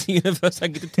the universe I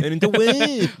get to turn into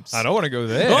worms. I don't want to go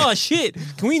there. Oh shit!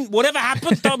 Can we? Whatever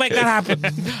happens, don't make that happen.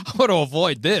 I want to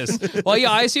avoid this. Well,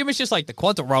 yeah, I assume it's just like the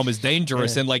quantum realm is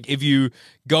dangerous, and like if you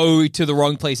go to the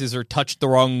wrong places or touch the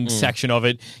wrong section of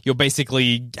it, you'll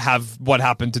basically have what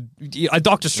happened to a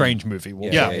Doctor Strange movie.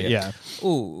 Yeah.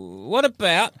 Ooh, what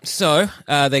about? So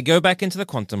they go back into the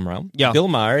quantum realm. Yeah. Bill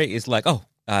Murray is like, "Oh,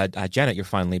 Janet, you're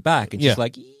finally back," and she's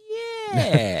like,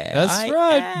 "Yeah, That's I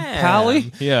right, am."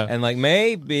 Pally. Yeah. And like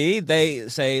maybe they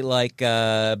say like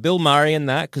Bill Murray and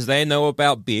that because they know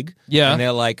about Big. Yeah. and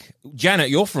they're like, "Janet,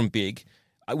 you're from Big.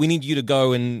 We need you to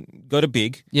go to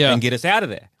Big. Yeah. and get us out of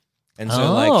there." And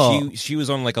so, like, she was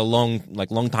on like a long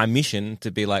time mission to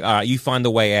be like, all right, you find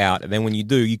the way out, and then when you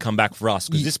do, you come back for us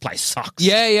because this place sucks.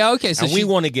 Yeah, okay. So and we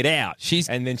want to get out.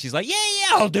 And then she's like, yeah,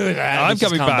 I'll do that. I'm And she's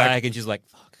coming come back. and she's like,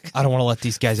 fuck. I don't want to let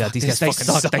these guys out. These guys They fucking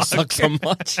suck. They suck so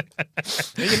much.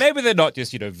 Maybe they're not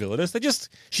just villainous. They just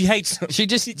she hates them. She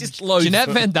just loathes Jeanette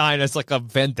them. Van Dyne has like a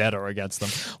vendetta against them.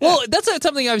 Well, that's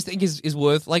something I was thinking is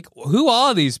worth like, who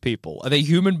are these people? Are they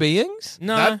human beings?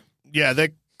 No, They're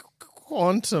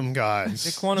quantum guys.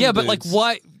 they're quantum Yeah, but like, dudes.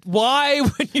 why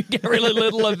when you get really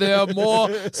little of them more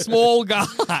small guys?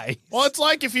 Well, it's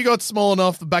like if you got small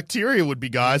enough, the bacteria would be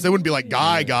guys. They wouldn't be like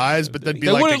guys, but they'd be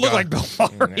They like wouldn't a look guy. like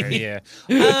Bill Murray.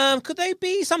 Yeah. Could they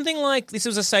be something like this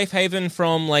was a safe haven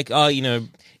from like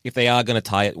if they are going to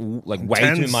tie it like way too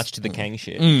Tens- much to the Kang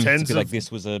shit? Tens Be like of-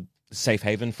 this was a safe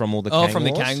haven from all the Oh, Kang from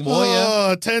the wars? Kang War,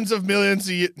 yeah. Tens of millions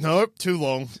of years. Nope, too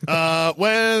long.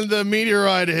 When the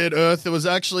meteorite hit Earth, there was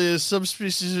actually a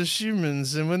subspecies of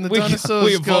humans, and when the dinosaurs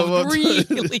we got evolved wiped,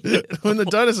 really. when the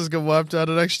dinosaurs got wiped out,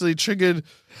 it actually triggered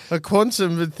a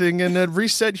quantum thing, and it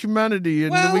reset humanity,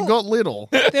 and we got little.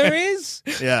 There is.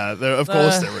 Yeah, of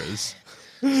course there is.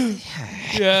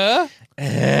 Yeah.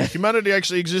 Humanity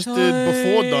actually existed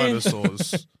before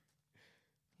dinosaurs.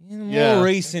 In a more Yeah.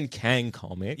 recent Kang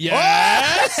comic.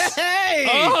 Yes. Hey!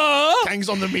 Uh-huh. Kang's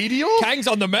on the meteor? Kang's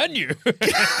on the menu.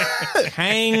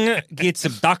 Kang gets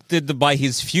abducted by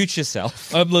his future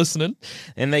self, I'm listening.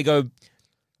 and they go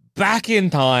back in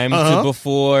time to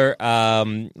before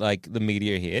like the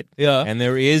meteor hit. Yeah. And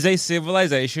there is a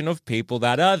civilization of people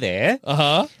that are there.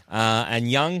 Uh-huh. And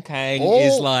young Kang All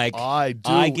is like, I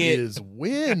do is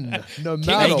win, no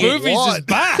matter The movies what. is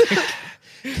back.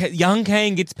 young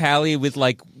Kang gets pally with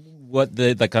like what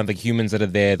the kind of like humans that are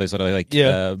there, those sort of like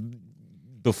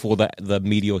before the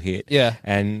meteor hit. Yeah.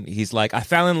 And he's like, I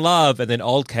fell in love. And then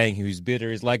old Kang, who's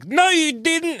bitter, is like, no, you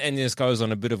didn't. And just goes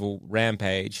on a bit of a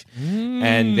rampage.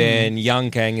 And then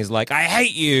young Kang is like, I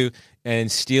hate you.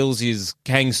 And steals his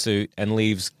Kang suit and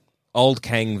leaves old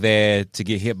Kang there to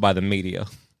get hit by the meteor.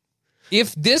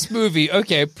 If this movie,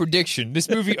 okay, prediction, this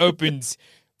movie opens,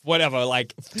 whatever,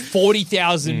 like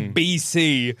 40,000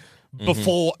 BC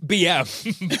before BM,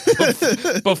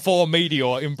 before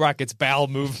meteor, in brackets, bowel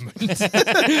movement.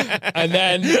 And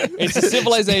then it's a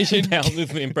civilization. Bowel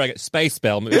movement in brackets, space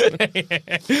bowel movement.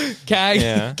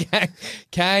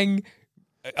 Kang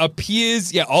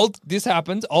appears, this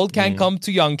happens. Old Kang comes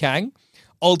to young Kang.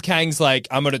 Old Kang's like,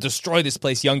 I'm going to destroy this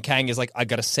place. Young Kang is like, I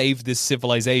got to save this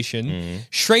civilization.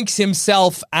 Shrinks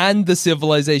himself and the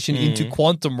civilization into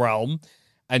quantum realm.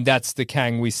 And that's the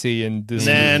Kang we see in this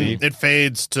Then movie. it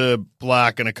fades to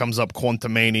black and it comes up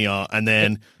Quantumania, and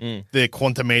then the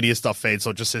Quantumania stuff fades,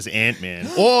 so it just says Ant-Man.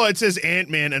 Or it says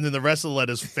Ant-Man, and then the rest of the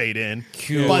letters fade in.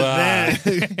 But then...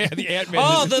 The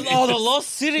Ant-Man. The lost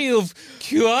city of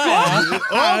QI. oh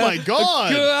my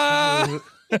God!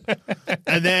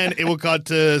 And then it will cut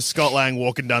to Scott Lang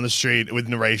walking down the street with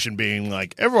narration being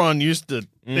like, everyone used to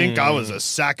think I was a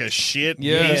sack of shit,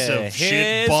 piece of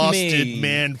shit, here's bastard, me.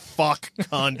 man, fuck,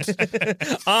 cunt.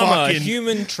 I'm a Fucking-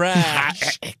 human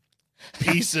trash.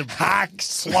 piece of hack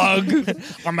slug.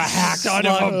 I'm a hack son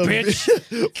of a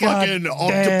bitch. Fucking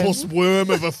octopus worm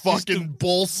of a fucking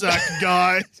ballsack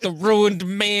guy. The ruined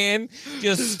man.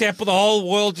 Just step with the whole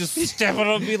world. Just stepping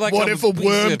on me like What some if a piece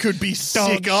worm of could be dog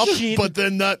sick up, shit. but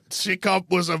then that sick up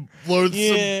was a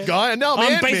loathsome guy? And now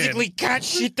I'm Ant-Man. basically cat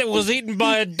shit that was eaten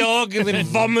by a dog and then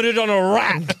vomited on a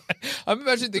rat. I'm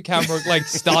imagining the camera like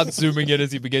starts zooming in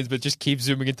as he begins, but just keeps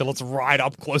zooming until it's right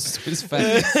up close to his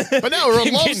face. But now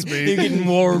everyone loves You're me. getting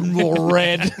more and more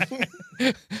red.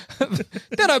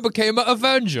 Then I became an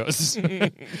Avengers.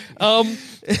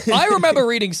 I remember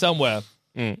reading somewhere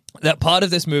that part of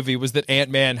this movie was that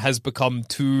Ant-Man has become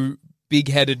too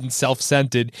big-headed and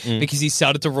self-centered because he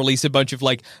started to release a bunch of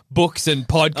like books and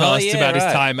podcasts about his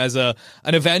time as an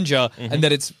Avenger, and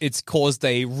that it's caused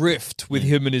a rift with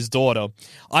him and his daughter.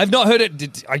 I've not heard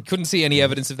it. I couldn't see any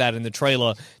evidence of that in the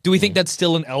trailer. Do we think that's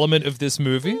still an element of this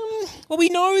movie? Well, we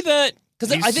know that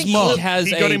Because I think he has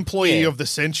he got Employee of the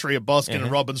Century at Baskin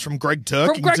and Robbins from Greg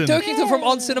Turkington. from Greg Turkington from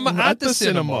On Cinema at the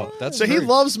Cinema. That's so he true.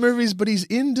 loves movies, but he's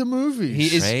into movies.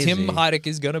 He is. Crazy. Tim Heideck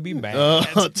is going to be mad.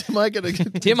 Tim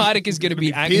Heideck is going to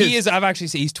be angry. He is. I've actually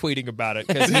seen he's tweeting about it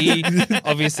because he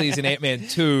obviously is in Ant-Man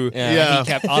 2. Yeah. He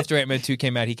kept after Ant-Man 2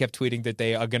 came out, he kept tweeting that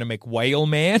they are going to make Whale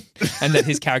Man, and that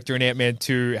his character in Ant-Man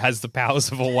 2 has the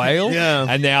powers of a whale. Yeah.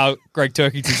 And now Greg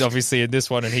Turkington's obviously in this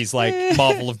one, and he's like,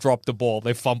 Marvel have dropped the ball.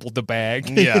 They fumbled the bag.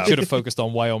 Yeah. Should have focused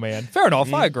on Whale Man. Fair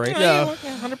enough. I agree. Yeah.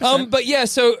 100%. But yeah,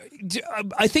 so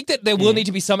I think that there will need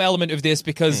to be some element of this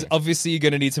because obviously you're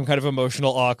going to need some kind of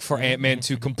emotional arc for Ant-Man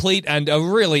to complete, and a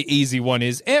really easy one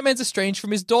is Ant-Man's estranged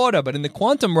from his daughter, but in the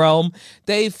quantum realm,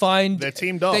 they're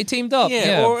teamed up. They teamed up.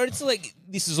 Yeah, or it's like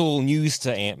this is all news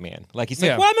to Ant-Man. Like he's like,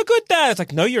 Yeah. well, I'm a good dad. It's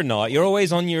like, no, you're not. You're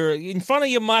always in front of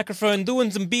your microphone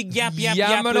doing some big yapping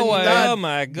away. Oh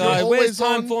my god, You're where's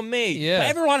always time on. for me? Yeah. But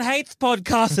everyone hates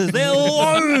podcasters. They're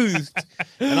loathed.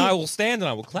 And I will stand and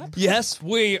I will clap. Yes,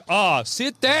 we are.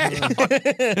 Sit down.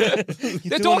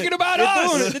 They're talking about They're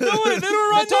us. doing it. They're doing it.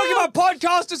 They're They're talking about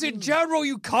podcasters in general.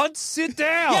 You can't sit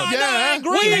down. Yeah, I know, I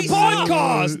agree. We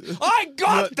podcast. I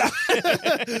got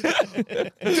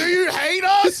that. Do you hate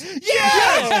us?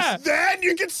 Yeah. Then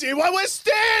you can see why we're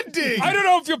standing. I don't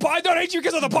know if I don't hate you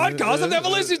because of the podcast. I've never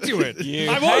listened to it. I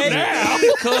hate won't now.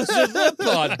 because of the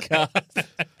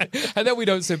podcast. And then we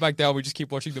don't sit back down. We just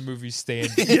keep watching the movie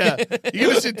standing. Yeah. You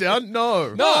gonna sit down?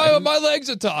 No. No, my legs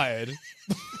are tired.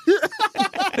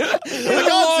 I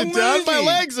can't sit down. My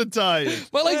legs are tired.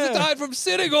 My legs are tired from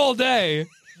sitting all day.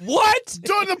 What?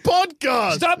 Doing the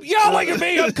podcast. Stop yelling at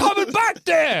me! I'm coming back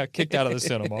there! Kicked out of the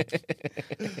cinema.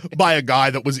 By a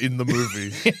guy that was in the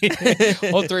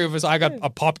movie. All three of us, I got a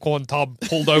popcorn tub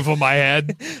pulled over my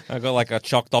head. I got like a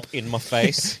chalked up in my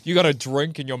face. You got a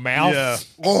drink in your mouth. Yeah.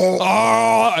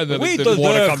 Oh, and then We the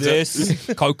water deserve comes this.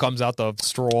 out. Coke comes out the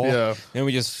straw. Yeah. Then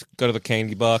we just go to the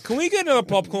candy bar. Can we get another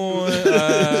popcorn? Can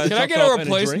I get a chopped up and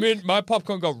drink? replacement? My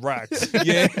popcorn got wrecked.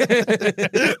 Yeah.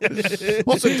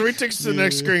 Also, 3 tickets to the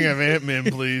next screening of Ant-Man,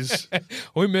 please. Do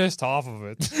We missed half of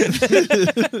it.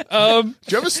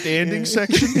 you have a standing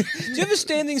section? Do you have a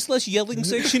standing / yelling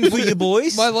section for your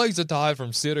boys? My legs are tired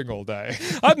from sitting all day.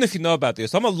 I don't know if you know about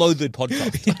this. I'm a loaded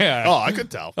podcast. Yeah. Oh, I could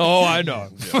tell. Oh, I know.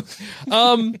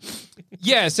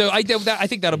 Yeah, so I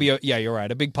think that'll be yeah, you're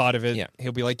right. A big part of it. Yeah.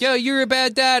 He'll be like, "Yeah, you're a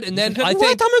bad dad," and then I What?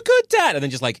 think I'm a good dad. And then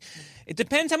just like, it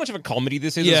depends how much of a comedy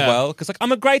this is Yeah. as well. Because like,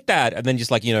 I'm a great dad. And then just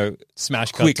like,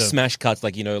 smash quick cut to- smash cuts,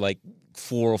 like, like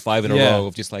 4 or 5 in a Yeah. row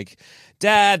of just like,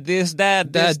 dad, this,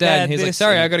 dad, this, Dad, and he's this. like,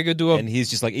 "Sorry, I gotta go do a." And he's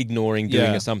just like ignoring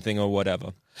doing Yeah. something or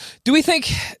whatever. Do we think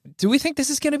this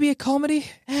is going to be a comedy?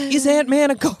 Is Ant-Man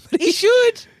a comedy? He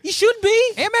should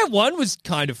be. Ant-Man 1 was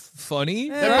kind of funny.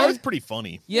 They're right? both pretty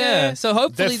funny. Yeah, so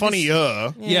hopefully They're this-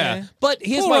 funnier. Yeah, but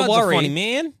here's Paul my Rudd's a worry. funny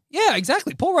man. Yeah,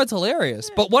 exactly. Paul Rudd's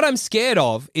hilarious. But what I'm scared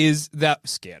of is that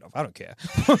I don't care.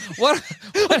 what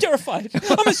I'm terrified.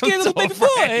 I'm a scared little baby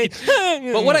boy.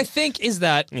 But what I think is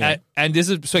that, and this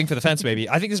is swing for the fence, maybe.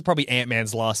 I think this is probably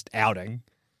Ant-Man's last outing.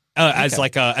 As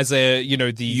the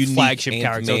Unique flagship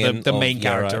character, Ant-Man the main of-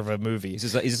 character right. of a movie.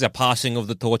 Is this a passing of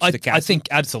the torch to Cassie? I think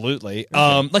absolutely.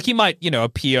 Like he might,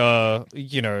 appear,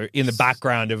 in the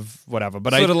background of whatever.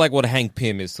 But sort of like what Hank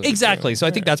Pym is. Sort of exactly. doing. So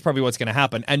I think that's probably what's going to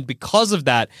happen. And because of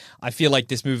that, I feel like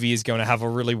this movie is going to have a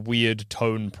really weird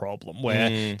tone problem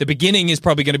where the beginning is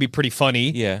probably going to be pretty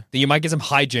funny. Yeah. Then you might get some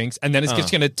hijinks, and then it's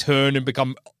just going to turn and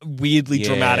become weirdly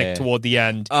dramatic toward the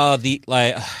end.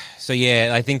 So So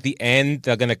yeah, I think the end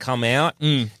they're going to come out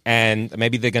and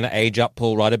maybe they're going to age up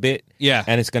Paul Rudd a bit. Yeah.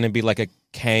 And it's going to be like a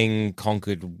Kang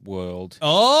conquered world.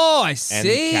 Oh, I And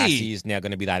see. Cassie is now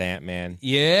going to be that Ant-Man.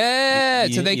 Yeah.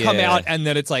 So they come Yeah. out and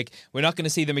then it's like, we're not going to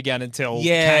see them again until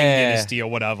Yeah. Kang Dynasty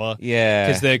or whatever. Yeah.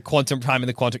 Because the quantum time and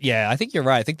the quantum. Yeah, I think you're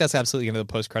right. I think that's absolutely going to be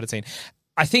the post-credit scene.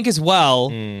 I think as well,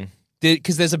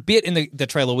 because there's a bit in the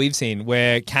trailer we've seen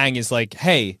where Kang is like,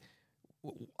 hey,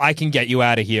 I can get you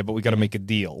out of here, but we got to make a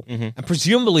deal. And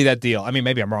presumably that deal, I mean,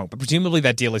 maybe I'm wrong, but presumably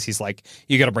that deal is he's like,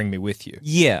 you got to bring me with you.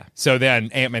 Yeah. So then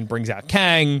Ant-Man brings out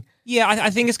Kang. Yeah, I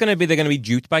think it's going to be, they're going to be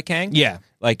duped by Kang. Yeah.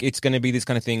 Like, it's going to be this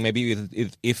kind of thing. Maybe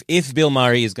if Bill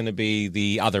Murray is going to be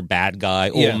the other bad guy,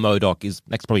 or MODOK is,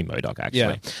 that's probably MODOK,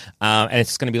 actually. Yeah. And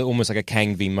it's going to be almost like a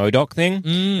Kang v MODOK thing.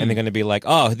 And they're going to be like,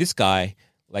 oh, this guy,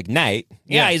 like Nate,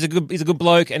 he's a good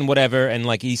bloke and whatever, and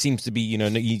like he seems to be,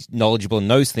 he's knowledgeable and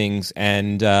knows things,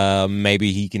 and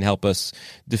maybe he can help us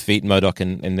defeat MODOK,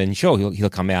 and then sure he'll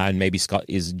come out, and maybe Scott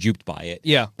is duped by it.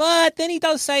 Yeah. But then he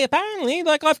does say, apparently,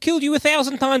 like, I've killed you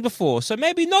 1,000 times before, so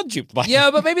maybe not duped by it.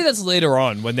 Yeah, but maybe that's later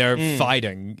on when they're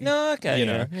fighting. No, okay. You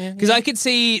know, Yeah. because I could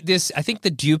see this. I think the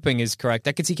duping is correct.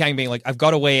 I could see Kang being like, "I've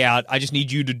got a way out. I just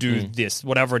need you to do this,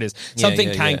 whatever it is,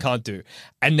 something Kang can't do."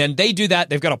 And then they do that.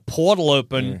 They've got a portal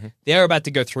open. They're about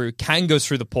to go through. Kang goes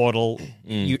through the portal.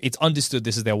 It's understood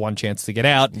this is their one chance to get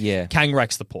out. Yeah. Kang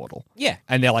wrecks the portal. Yeah.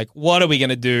 And they're like, "What are we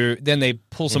gonna do?" Then they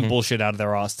pull some bullshit out of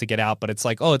their ass to get out. But it's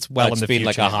like, oh, it's well in It's the been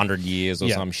future. like 100 years or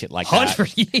some shit like that.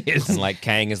 100 years. And like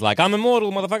Kang is like, I'm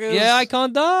immortal, motherfuckers. Yeah, I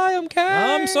can't die. I'm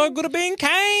Kang. I'm so good at being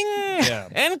Kang Yeah.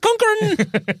 and conquering.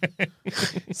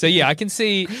 So yeah, I can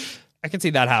see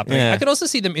that happening. Yeah. I could also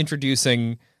see them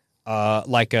introducing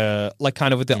like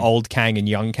kind of with the old Kang and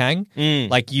young Kang.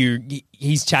 Like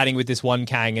he's chatting with this one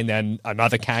Kang, and then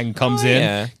another Kang comes in,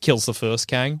 yeah. kills the first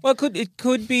Kang. Well, it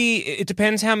could be. It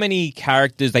depends how many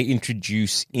characters they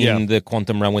introduce in the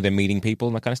quantum realm where they're meeting people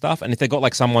and that kind of stuff. And if they got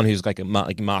like someone who's like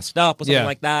masked up or something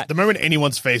like that. The moment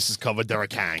anyone's face is covered, they're a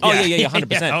Kang. Oh yeah,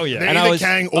 100%. Oh, yeah. They're And either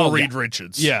Kang or Reed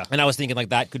Richards. Yeah. And I was thinking like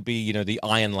that could be, the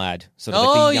Iron Lad, sort of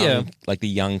Oh, like the young, yeah. like the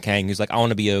young Kang who's like, I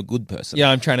want to be a good person. Yeah,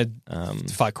 I'm trying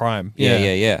to fight crime.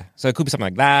 Yeah. So it could be something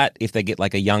like that. If they get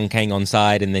like a young Kang on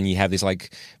side, and then you have this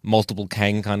like multiple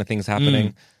Kang kind of things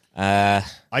happening. I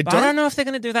don't know if they're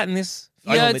going to do that in this.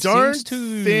 I film. don't It seems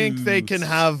too think they can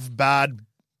have bad.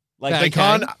 like Bad They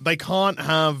Kang? can't. They can't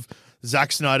have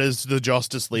Zack Snyder's The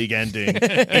Justice League ending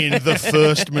in the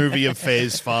first movie of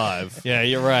Phase 5. Yeah,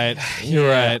 you're right. You're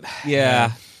right.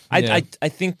 Yeah. Yeah.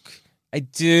 I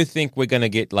do think we're going to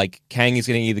get like Kang is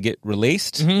going to either get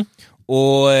released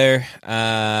or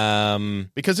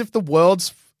Because if the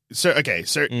world's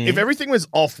if everything was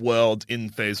off world in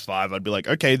Phase 5, I'd be like,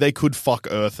 okay, they could fuck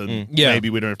Earth and maybe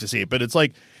we don't have to see it. But it's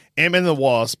like Ant-Man and the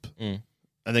Wasp and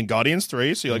then Guardians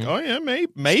 3. So you're like, oh yeah,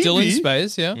 maybe Still in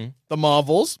space, yeah. the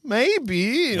Marvels,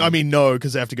 maybe. I mean, no,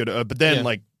 because they have to go to Earth. But then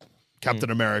like Captain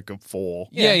America 4.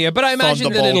 Yeah, but I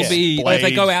imagine that it'll be... Well, if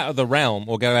they go out of the realm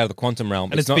or go out of the quantum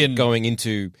realm, And it's it's not been- going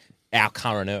into our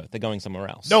current Earth. They're going somewhere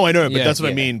else. No, I know, but Yeah. that's what I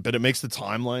Yeah. mean. But it makes the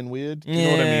timeline weird. You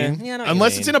know what I mean? Yeah, I know what you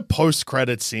Unless mean. it's in a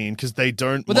post-credit scene, because they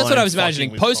don't. Well, that's what mind I was fucking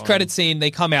imagining. with Post-credit time. scene,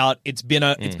 they come out. It's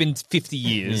been 50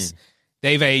 years.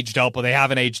 They've aged up, or they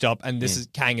haven't aged up, and this is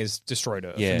Kang has destroyed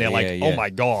Earth. Yeah, and they're yeah, like, yeah. "Oh my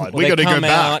god, We They gotta go come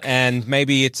out back. and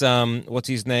maybe it's what's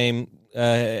his name?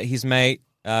 His mate.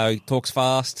 He talks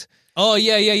fast. oh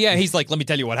yeah." He's like, "Let me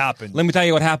tell you what happened." Let me tell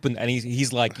you what happened, and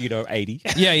he's like 80.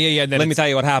 Yeah. And then Let me it's tell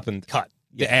you what happened. cut.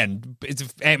 The end. It's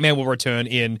Ant-Man will return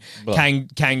in Blah.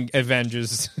 Kang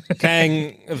Avengers.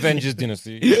 Kang Avengers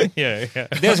Dynasty. yeah.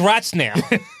 There's rats now.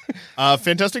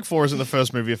 Fantastic Four isn't the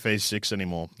first movie of Phase 6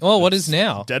 anymore. Oh, what is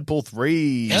now? Deadpool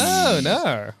 3. Oh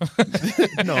no!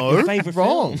 No, favorite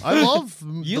wrong. film. I love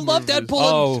You the love movies. Deadpool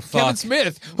Oh, and Kevin fuck.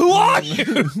 Smith. Who are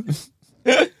you?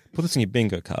 Put this in your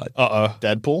bingo card.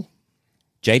 Deadpool?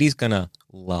 JD's gonna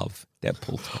love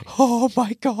Deadpool 3. Oh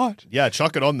my god! Yeah,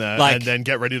 chuck it on there Like, and then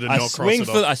get ready to not cross it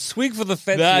off. I swing for the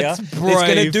fence. That's here. It's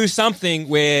gonna brave. do something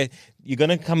where you're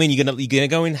gonna come in. You're gonna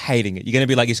go in hating it. You're gonna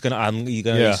be like, you're gonna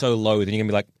Yeah. be so low. Then you're gonna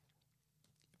be like,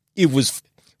 it was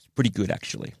pretty good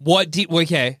actually. What?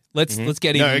 Okay, let's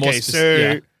get even No, more okay,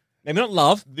 specific. so Maybe not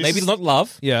love. Maybe is- not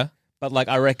love. Yeah. But like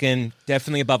I reckon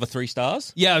definitely above a 3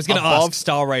 stars. Yeah, I was going to Above- ask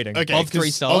star rating. okay, Above 3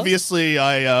 'cause stars? obviously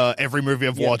I every movie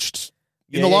I've watched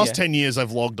In the last 10 years,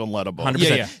 I've logged on Letterboxd.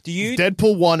 100%. Yeah. Do you?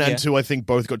 Deadpool 1 and 2, I think,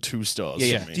 both got 2 stars.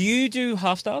 Yeah. for me. Do you do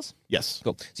half stars? Yes.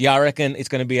 Cool. So yeah, I reckon it's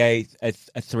going to be a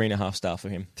 3.5 star for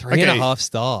him. 3.5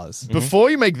 stars. Before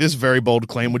you make this very bold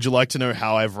claim, would you like to know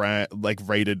how I've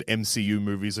rated MCU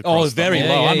movies across Oh, it's very the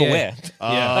low. whole- I'm yeah. aware.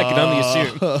 Yeah. I can only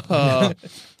assume.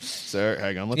 So,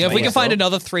 hang on. Let's Yeah, if we make can find this up.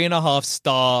 another 3.5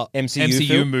 star MCU MCU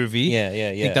film? movie, Yeah. I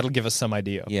think that'll give us some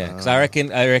idea. Yeah, because I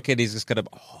reckon he's just going to.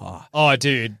 Oh, Oh,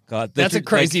 dude. God, That's a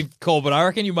crazy call, but I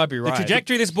reckon you might be The right.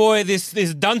 trajectory this boy, this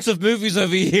dunce of movies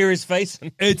over here is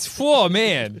facing. It's for,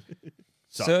 man.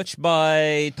 Search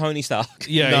by Tony Stark.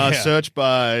 Yeah, Nah, yeah. search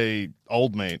by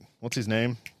old mate. What's his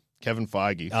name? Kevin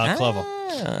Feige.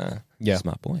 Clever. Yeah.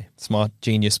 Smart boy. Smart,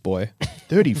 genius boy.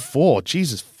 34.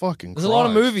 Jesus fucking There's a lot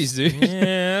of movies, dude.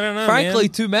 Yeah, I don't know. Frankly, man.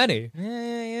 too many.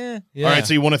 Yeah. Yeah. All right,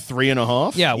 so you want a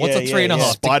 3.5? Yeah, what's Yeah, a 3.5?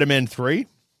 yeah. Spider-Man 3?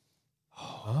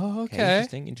 Oh, okay.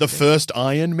 Interesting. The first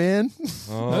Iron Man?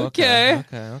 Oh, Okay.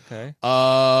 Okay.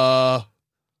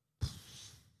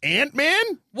 Ant-Man?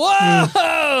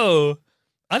 Whoa!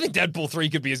 I think Deadpool 3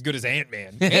 could be as good as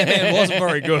Ant-Man. Ant-Man wasn't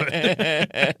very good.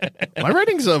 My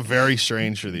ratings are very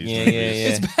strange for these Yeah, movies. yeah.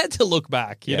 It's bad to look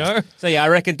back, you know? So yeah, I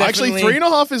reckon definitely. Actually,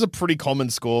 3.5 is a pretty common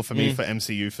score for me for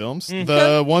MCU films.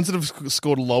 The ones that have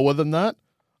scored lower than that,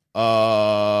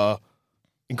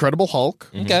 Incredible Hulk,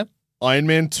 Okay. Iron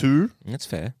Man 2, That's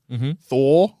fair.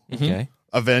 Thor, Okay.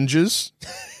 Avengers,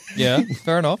 Yeah,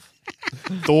 fair enough.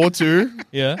 Thor 2,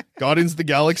 Yeah. Guardians of the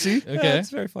Galaxy, Okay. That's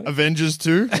very funny. Avengers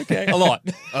 2, Okay, a lot.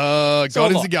 Guardians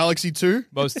of lot. the Galaxy 2,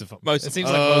 Most of them. Most it of seems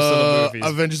like most of the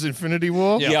movies. Avengers Infinity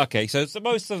War, Yeah. Okay. So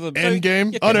most of the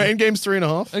Endgame. Yeah, Oh, no, okay. Endgame's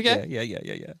 3.5. Okay.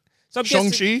 Yeah. So I'm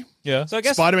guessing, Shang-Chi, Yeah. So I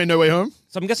guess. Spider-Man No Way Home.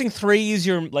 So I'm guessing 3 is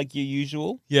your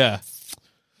usual Yeah.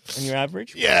 and your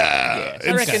average. Yeah.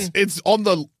 I reckon- It's on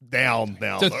the down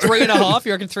now. So though. 3.5?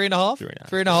 You reckon 3.5? 3.5.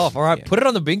 3.5. All right, put it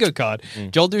on the bingo card.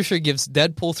 Joel Dusha gives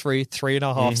Deadpool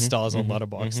 3.5 stars on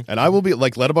Letterboxd. And I will be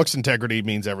like, letterbox integrity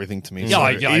means everything to me. Yeah, So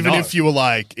yeah, I even know. if you were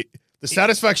like, the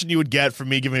satisfaction you would get from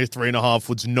me giving it a 3.5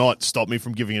 would not stop me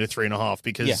from giving it a 3.5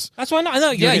 because Yeah. That's why I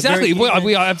know. Yeah, exactly. Very,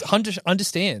 We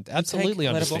understand. Absolutely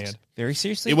take understand. Letterboxd very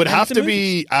seriously. it would and have the to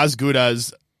movies. be as good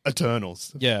as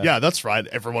Eternals. Yeah. Yeah, that's right.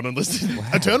 Everyone on this.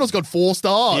 Eternals got 4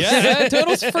 stars. Yeah,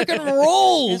 Turtles freaking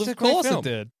rolled. It's a Of great course film. it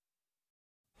did.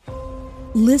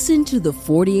 Listen to the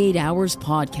 48 Hours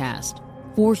podcast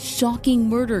for shocking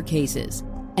murder cases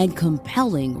and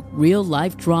compelling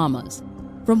real-life dramas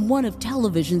from one of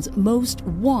television's most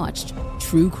watched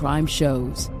true crime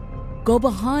shows. Go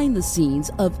behind the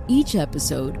scenes of each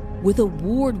episode with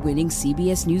award-winning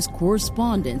CBS News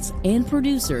correspondents and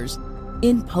producers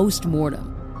in Postmortem,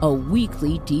 a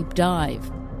weekly deep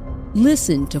dive.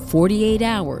 Listen to 48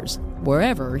 Hours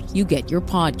wherever you get your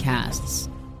podcasts.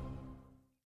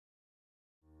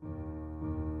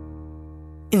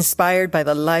 Inspired by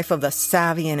the life of the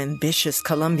savvy and ambitious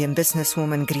Colombian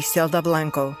businesswoman Griselda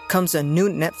Blanco comes a new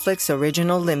Netflix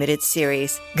original limited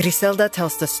series. Griselda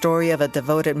tells the story of a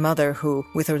devoted mother who,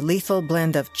 with her lethal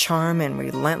blend of charm and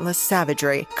relentless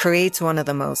savagery, creates one of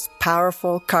the most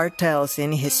powerful cartels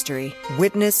in history.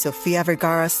 Witness Sofia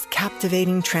Vergara's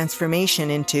captivating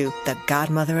transformation into the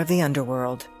godmother of the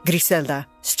underworld. Griselda,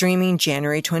 streaming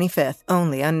January 25th,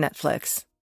 only on Netflix.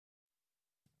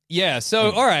 Yeah,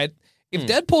 so, all right. If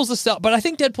Deadpool's the start, but I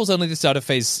think Deadpool's only the start of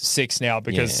phase 6 now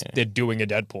because they're doing a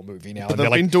Deadpool movie now. But and they've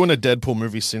they're been like, doing a Deadpool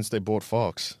movie since they bought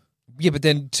Fox. yeah, but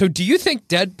then, so do you think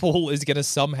Deadpool is going to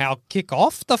somehow kick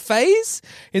off the phase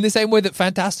in the same way that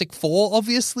Fantastic Four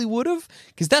obviously would have?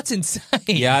 Because that's insane.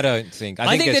 Yeah, I don't think. I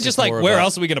think they're it's just like, more of where a-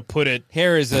 else are we going to put it?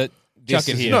 Here is it. Chuck This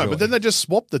it is here. No, enjoy. but then they just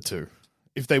swapped the two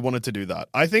if they wanted to do that.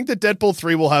 I think that Deadpool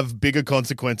 3 will have bigger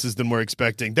consequences than we're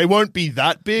expecting. They won't be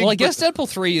that big. Well, I but- guess Deadpool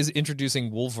 3 is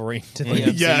introducing Wolverine to the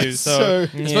MCU, Yeah, so so-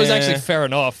 I suppose Yeah. actually fair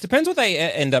enough. Depends what they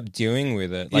end up doing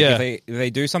with it. Like Yeah. if they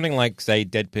do something like say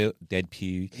Deadpool.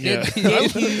 Yeah.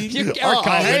 You Oh,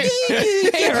 Eric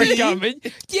hey. Eric coming.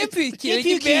 Deadpool killing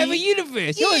the Marvel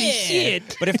Universe. Holy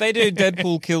shit. But if they do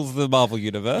Deadpool kills the Marvel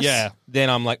Universe, Yeah. then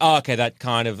I'm like, oh, okay, that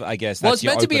kind of, I guess. Well, that's it's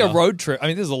meant to be a opener. road trip. I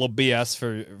mean, this is a little BS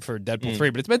for Deadpool 3,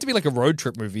 but it's meant to be like a road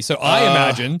trip movie. So I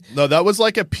imagine. No, that was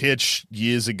like a pitch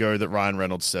years ago that Ryan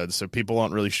Reynolds said, so people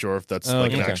aren't really sure if that's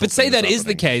like an okay. actual But say thing that that's is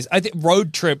the happening. case. I think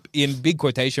road trip in big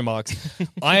quotation marks.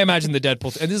 I imagine the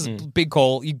Deadpool, and this is a big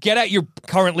call. You get out your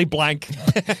currently blank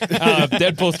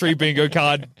Deadpool 3 bingo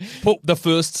card, put the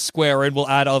first square in, we'll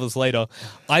add others later.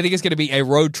 I think it's going to be a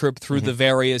road trip through the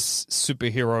various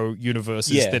superhero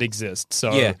universes Yeah. that exist.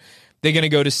 So Yeah. they're going to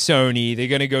go to Sony, they're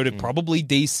going to go to probably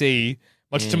DC,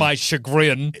 much to my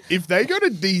chagrin. If they go to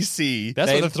DC,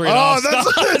 That's what the 3.5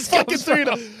 that's stars fucking comes from.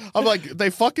 3.5. I'm like, they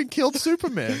fucking killed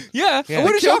Superman. Yeah, it They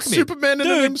wouldn't killed shock me. Superman in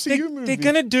an MCU Dude, movie. they're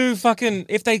gonna do fucking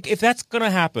if that's gonna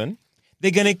happen, they're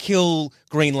gonna kill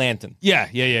Green Lantern. Yeah.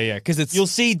 Because it's You'll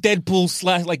see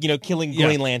Deadpool killing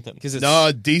Green Lantern. because it's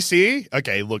No, DC.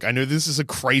 Okay, look, I know this is a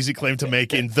crazy claim to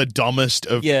make in the dumbest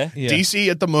of. Yeah. DC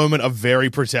at the moment are very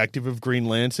protective of Green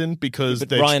Lantern because But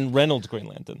they're. Ryan Reynolds Green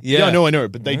Lantern. Yeah, I know,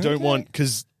 but they don't want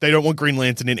they don't want Green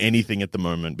Lantern in anything at the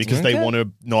moment because they want to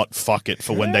not fuck it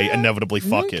for when they inevitably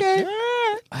fuck it.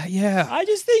 yeah. I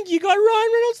just think you got Ryan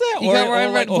Reynolds there. You got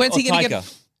Ryan Reynolds. When's he gonna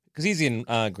get- Because he's in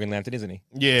Green Lantern, isn't he?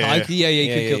 Yeah, You could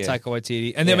kill yeah. Taika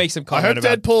Waititi, and then make some I hope comment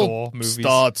about Thor Deadpool movies.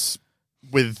 starts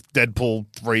with Deadpool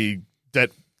 3.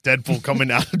 Deadpool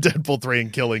coming out of Deadpool 3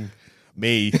 and killing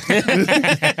me.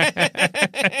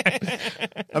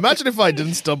 Imagine if I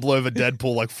didn't stumble over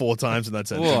Deadpool like 4 times in that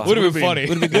sentence. Whoa. Would have been funny.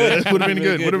 Would have been good. Would have been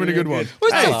good. Would have been a good one. It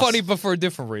was Hey. still funny, but for a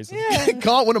different reason.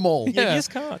 Can't win them all. Yeah, you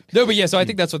just can't. No, but yeah, so I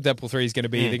think that's what Deadpool 3 is going to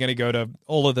be. They're going to go to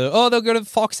all of they'll go to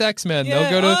Fox X-Men. They'll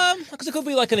go to... because it could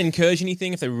be like an incursion-y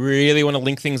thing if they really want to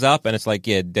link things up, and it's like,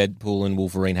 Deadpool and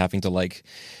Wolverine having to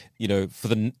for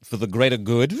the greater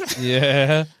good.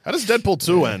 Yeah. How does Deadpool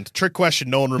 2 end? Trick question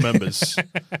no one remembers.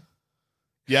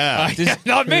 Yeah.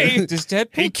 Not me. Does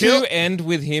Deadpool 2 end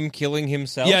with him killing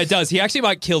himself? Yeah, it does. He actually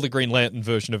might kill the Green Lantern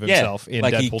version of himself in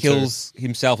like Deadpool he kills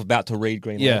himself about to read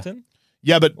Green Lantern.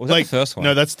 Yeah, but Was that the first one?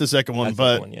 No, that's the second one. That's the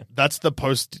but second one, yeah. that's the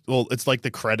post. Well, it's like the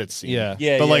credits scene. Yeah.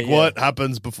 Yeah, But yeah, like, yeah. what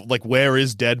happens before? Like, where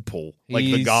is Deadpool? Like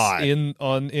the He's guy. in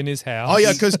his house. Oh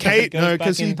yeah, because Kate. goes No, back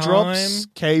because he in drops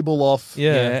time. Cable off.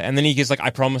 Yeah. And then he gets like, I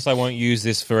promise I won't use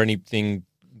this for anything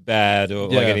bad or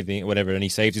like Yeah. anything, whatever. And he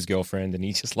saves his girlfriend, and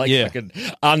he just Yeah. fucking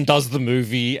undoes the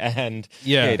movie, and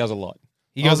Yeah. he does a lot.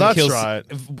 He goes Oh, and that's kills right.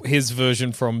 his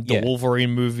version from the Yeah.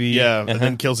 Wolverine movie. Yeah, and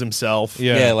then kills himself.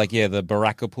 Yeah. The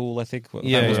Baraka pool, I think.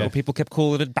 Yeah, That was yeah. what people kept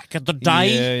calling it back in the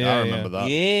day. Yeah, I remember that.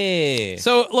 Yeah.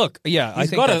 So look, yeah, I He's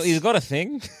think got that's- he's got a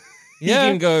thing. Yeah. He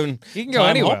can go. He can go time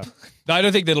anywhere. hop. I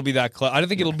don't think that'll be that close. I don't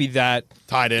think it'll be that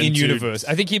Tied in into- universe.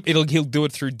 I think he'll do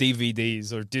it through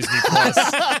DVDs or Disney Plus.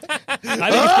 I think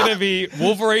it's gonna be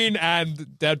Wolverine and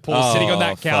Deadpool sitting on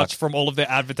that Oh, couch fuck. from all of their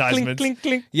advertisements. Clink,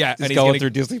 clink, clink. Yeah, Just and he's going gonna, through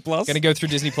Disney Plus. Gonna go through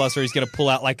Disney Plus, or he's gonna pull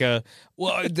out like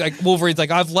Wolverine's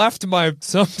like, I've left my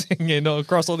something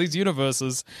across all these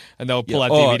universes, and they'll pull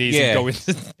out DVDs and go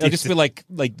into. It'll just be like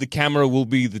the camera will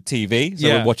be the TV, so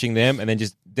Yeah. we're watching them, and then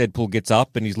just Deadpool gets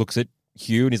up and he looks at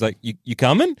Hugh and he's like, "You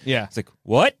coming?" Yeah. It's like,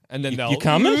 "What?" And then you, they'll you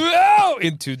coming?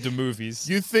 into the movies.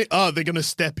 You think? Oh, they're gonna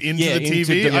step into Yeah, the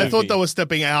into TV. the I movie. thought they were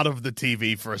stepping out of the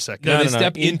TV for a second. No, they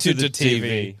step into the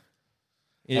TV.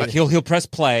 Like he'll press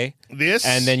play, This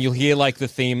and then you'll hear like the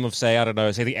theme of say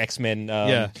the X-Men,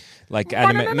 like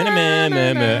anime, and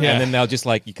then they'll just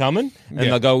like, "You coming?" And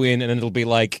they'll go in, and then it'll be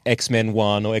like X-Men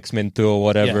 1 or X-Men 2 or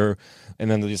whatever,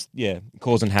 and then they'll just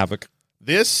causing havoc.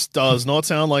 This does not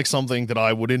sound like something that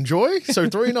I would enjoy. So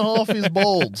 3.5 is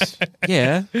bold.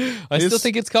 Yeah, I still This-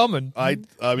 think it's coming. I mean,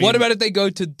 What about if they go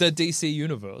to the DC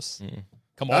universe?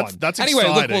 Come on. That's anyway.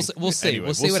 Look, exciting. we'll see. Anyway,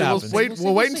 we'll see what happens.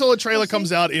 We'll wait until the trailer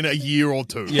comes out in a year or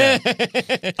two. Yeah. So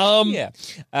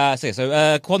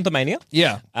Quantumania.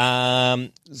 Yeah.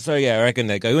 So I reckon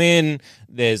they go in.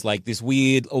 There's like this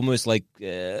weird, almost like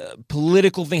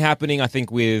political thing happening. I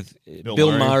think with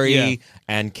Bill Murray Yeah.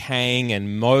 and Kang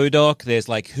and MODOK. There's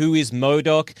like, who is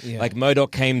MODOK? Yeah. Like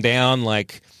MODOK came down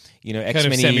like, X many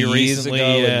years semi-recently,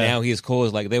 ago, yeah. and now he has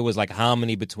caused like there was like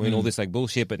harmony between all this like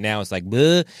bullshit, but now it's like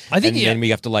bleh. I think, and then we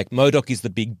have to like MODOK is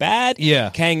the big bad. Yeah.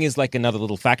 Kang is like another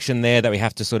little faction there that we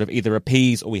have to sort of either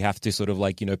appease or we have to sort of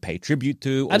like pay tribute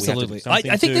to. Or Absolutely. we have to do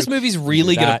something I think to. this movie's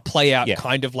really going to that. play out Yeah.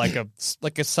 kind of like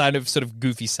a sign of sort of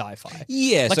goofy sci-fi.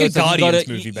 Yeah, Like so a it's like you Guardians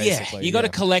gotta- movie, basically. you got to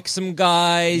Yeah. collect some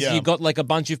guys. Yeah. You got like a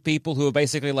bunch of people who are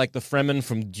basically like the Fremen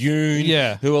from Dune.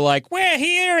 Yeah. who are like, we're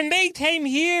here and they came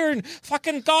here and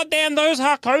fucking goddamn those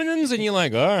Harkonnens, and you're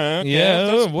like, all right, okay, Yeah,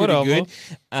 that's pretty whatever.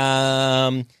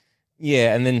 good.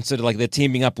 Yeah, and then sort of like they're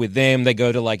teaming up with them. They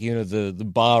go to like the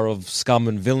bar of scum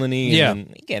and villainy. Yeah.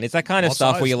 and again, it's that kind of Lots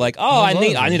stuff of where you're eyes. like, oh, I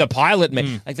Lots of need a pilot.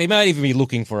 Like they might even be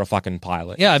looking for a fucking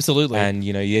pilot. Yeah, absolutely. And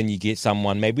then you get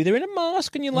someone, maybe they're in a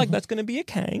mask, and you're like, that's going to be a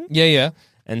Kang. yeah.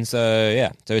 And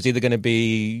so it's either going to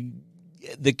be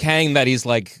the Kang that is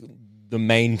like the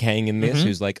main Kang in this,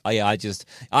 who's like,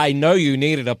 I know you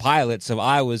needed a pilot, so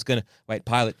I was going to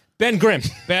pilot Ben Grimm.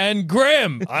 Ben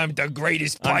Grimm. I'm the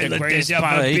greatest pilot there's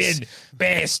ever been.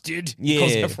 Bastard. Yeah.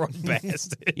 Calls everyone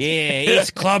bastard. Yeah,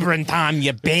 it's clobbering time,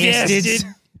 you bastards.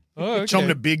 Oh, okay. Chomping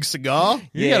a big cigar.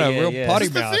 You got a real potty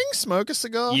Is the mouth. thing smoke a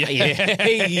cigar? Yeah,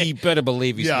 you better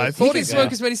believe he's Yeah, I smoking. thought He can he's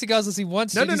smoke as many cigars as he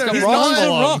wants. No, to. no, He's no, got he's rocks not.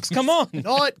 along. rocks. Come on.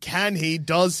 Not can he,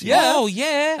 does he? Yeah. Oh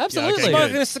yeah, Absolutely. okay,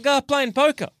 Smoking good. a cigar, playing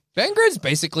poker. Ben Grimm's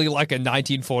basically like a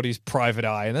 1940s private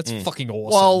eye, and that's fucking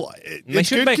awesome. Well, They it's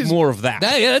should good make 'cause- more of that.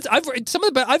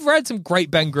 I've read some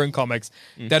great Ben Grimm comics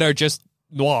that are just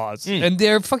noirs, and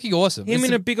they're fucking awesome. Him It's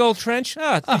in a big old trench.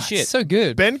 it's Shit. so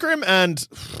good. Ben Grimm and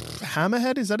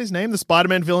Hammerhead, is that his name? The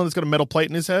Spider-Man villain that's got a metal plate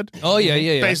in his head? Oh yeah.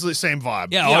 Basically same vibe.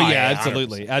 Yeah,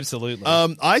 absolutely.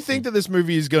 100%. I think that this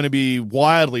movie is going to be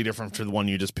wildly different to the one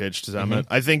you just pitched, Zamet.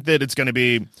 I think that it's going to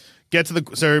be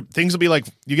so things will be like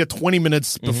you get 20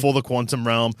 minutes before the quantum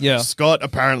realm. Yeah. Scott,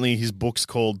 apparently his book's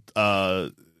called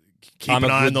Keep I'm an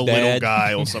a Eye on Good the Little Dad.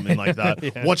 Guy or something like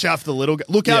that. Watch out for the little guy.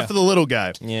 Look out for the little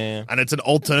guy. Yeah. And it's an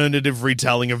alternative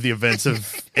retelling of the events of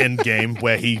Endgame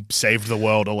where he saved the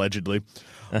world allegedly.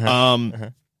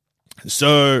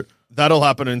 So that'll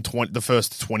happen in the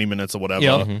first 20 minutes or whatever.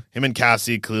 Yeah. Him and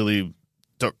Cassie clearly,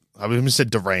 I almost said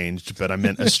deranged, but I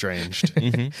meant estranged.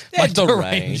 My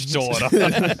deranged daughter.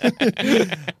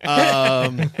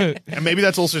 And maybe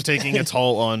that's also taking its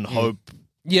toll on Hope.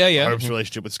 Yeah. Hope's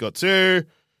relationship with Scott too.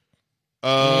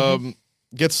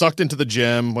 Gets sucked into the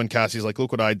gym when Cassie's like,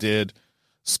 look what I did.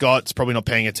 Scott's probably not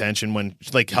paying attention when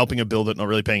like helping her build it, not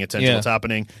really paying attention to what's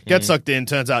happening. Gets sucked in.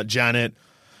 Turns out Janet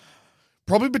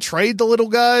probably betrayed the little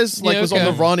guys. Like was on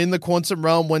the run in the quantum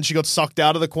realm when she got sucked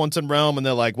out of the quantum realm, and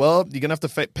they're like, "Well, you're gonna have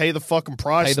to pay the fucking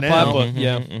price Pay the now." piper.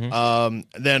 Yeah.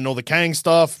 Then all the Kang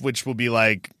stuff, which will be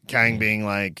like Kang being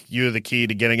like, "You're the key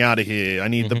to getting out of here. I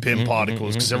need the Pym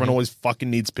particles because everyone always fucking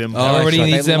needs Pym." Oh, Everybody that's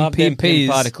right. needs They them love them PPs. Pym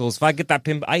particles. If I get that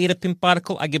Pym, I eat a Pym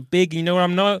particle, I get big. You know where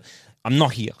I'm not? I'm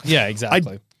not here. Yeah,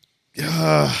 exactly.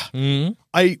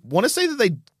 I want to say that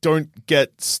they don't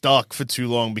get stuck for too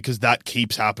long because that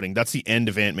keeps happening. That's the end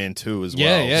of Ant-Man 2 as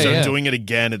well. Yeah. Doing it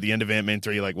again at the end of Ant-Man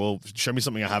 3, you're like, well, show me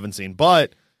something I haven't seen.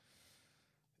 But,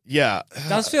 yeah. It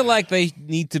does feel like they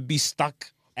need to be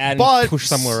stuck and But push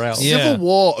somewhere else. Yeah. Civil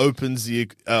War opens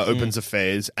a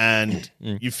phase, and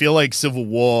you feel like Civil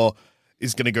War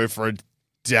is going to go for a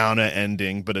downer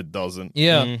ending, but it doesn't.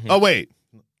 Yeah. Oh, wait.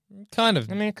 Kind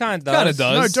of. I mean, it kind of does. Kind of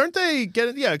does. No, don't they get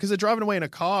it? Yeah, because they're driving away in a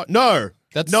car. No.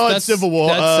 That's It's Civil War.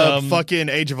 that's, Fucking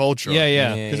Age of Ultron.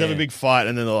 Yeah. Because they have a big fight,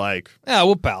 and then they're like... Yeah,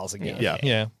 we're pals again.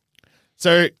 Yeah.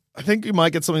 So I think you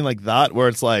might get something like that, where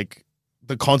it's like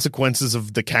the consequences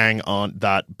of the Kang aren't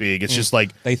that big. It's just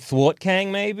like... They thwart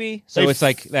Kang, maybe. So it's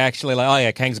like they're actually like, oh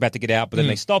yeah, Kang's about to get out, but then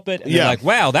they stop it, and they're like,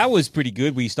 wow, that was pretty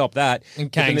good. We stopped that.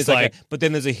 And But then Kang's there's like- but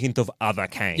then there's a hint of other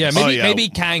Kangs. Yeah, maybe yeah. maybe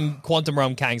Kang, Quantum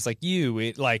Realm Kang's like, you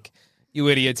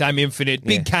idiots, I'm infinite.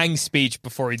 Big Kang speech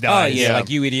before he Oh dies. yeah, like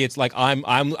you idiots! Like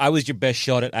I was your best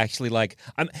shot at actually like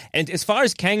and as far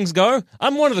as Kangs go,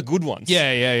 I'm one of the good ones.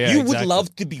 Yeah, You exactly. would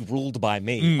love to be ruled by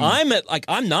me. I'm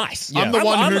nice. I'm the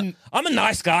one who- I'm a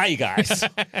nice guy, you guys.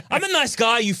 I'm a nice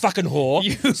guy, you fucking whore.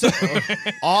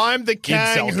 I'm the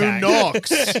Kang Incel who Kang. knocks.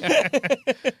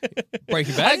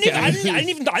 Breaking I Bad didn't, Kang. I,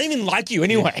 didn't, I, didn't even like you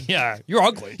anyway. Yeah, you're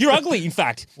ugly. You're ugly, in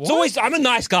fact. It's always I'm a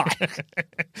nice guy.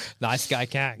 Nice guy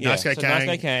Kang. Nice guy so Kang. nice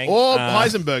guy Kang. Or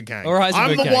Heisenberg Kang. Or Heisenberg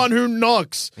I'm the Kang. one who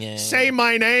knocks. Yeah. Say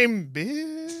my name,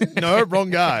 bitch. No,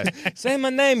 wrong guy. Say my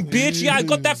name, bitch. Yeah, I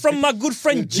got that from my good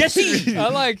friend Jesse. I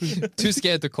like too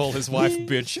scared to call his wife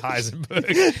bitch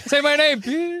Heisenberg. Say my name.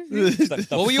 bitch.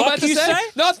 The What were you fuck about to you say?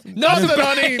 Nothing, Nothing,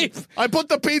 honey. I put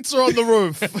the pizza on the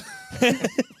roof.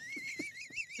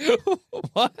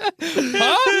 What? Huh?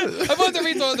 I put the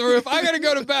pizza on the roof. I gotta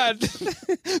go to bed.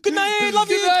 Good night. Love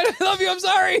you. Good night. I love you. I'm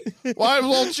sorry. Why is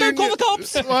Walt Jr. Don't call the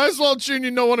cops. Why is Walt Jr.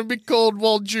 not want to be called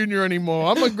Walt Jr. anymore?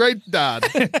 I'm a great dad.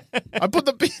 I put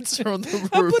the pizza on the roof.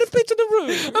 I put a pizza in the room.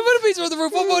 I put a pizza on the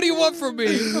roof. What more do you want from me?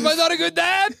 Am I not a good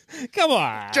dad? Come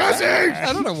on. Jesse!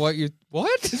 I don't know what you.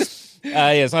 What?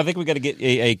 Yes, I think we got to get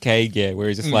a K, where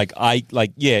he's just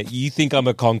you think I'm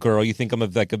a conqueror, or you think I'm a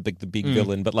big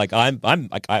villain, but like I'm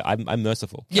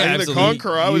merciful. Yeah, Kang the absolutely.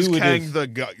 Conqueror. I was You would Kang have- the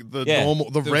guy, the Yeah. normal,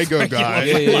 the rego guy.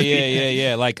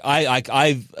 Yeah. Like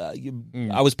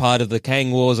I was part of the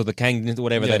Kang Wars or the Kang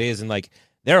whatever that is, and like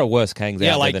there are worse Kangs out Yeah,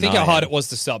 there like than think I how hard am. it was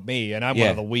to sub me, and I'm one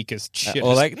of the weakest shit.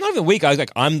 Or like not even weak. I was like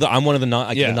I'm one of the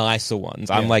Yeah. nicer ones.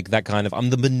 I'm Yeah. like that kind of.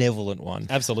 I'm the benevolent one.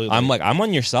 Absolutely. I'm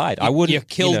on your side. I would. You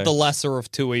killed the lesser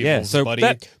of two evils, Yeah, so buddy.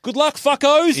 good luck,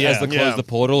 fuckos. Yeah. As they close Yeah. the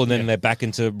portal, and then they're back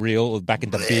into back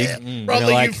into big. And Brother,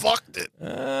 they're like, you fucked it.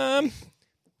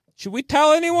 should we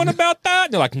tell anyone about that?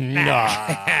 And they're like,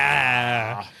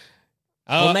 nah.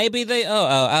 Or maybe they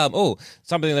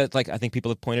something that like I think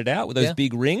people have pointed out with those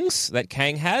big rings that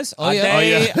Kang has. Are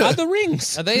the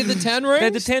rings? Are they the 10 rings?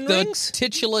 They're the 10 rings?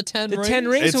 Titular 10 The rings? 10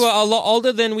 rings who are a lot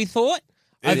older than we thought.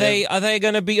 Are they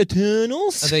going to be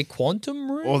Eternals? Are they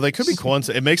quantum roots? Or they could be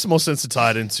quantum. It makes more sense to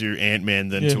tie it into Ant-Man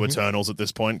than to Eternals at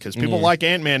this point, because people like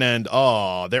Ant-Man and,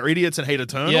 they're idiots and hate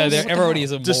Eternals. Yeah, everybody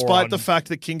is a despite moron. the fact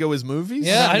that Kingo is movies.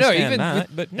 Yeah, I know. understand Even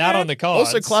that, but but not on the cards.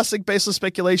 Also, classic baseless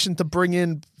speculation to bring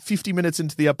in 50 minutes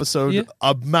into the episode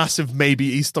a massive maybe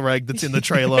Easter egg that's in the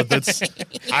trailer that's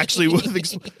actually worth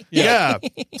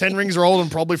 10 rings are old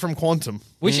and probably from Quantum.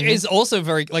 Which is also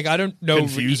very, like, I don't know.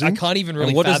 Confusing. I can't even really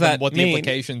And what does fathom that what the mean?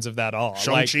 implications of that are.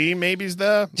 Shang-Chi maybe's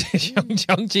there.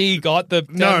 Shang-Chi got the...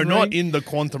 No, ring? not in the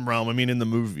Quantum realm. I mean in the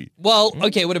movie. Well,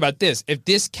 okay, what about this? If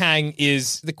this Kang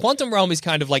is... The quantum realm is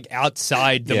kind of like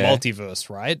outside the multiverse,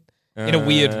 right? In a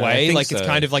weird way. think Like, it's so.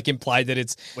 kind of like implied that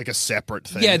it's... Like a separate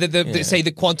thing. Yeah, say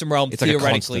the quantum realm It's like a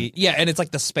theoretically... constant. yeah, and it's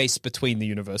like the space between the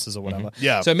universes or whatever.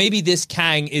 Yeah. So maybe this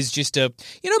Kang is just a...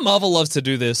 Marvel loves to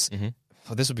do this.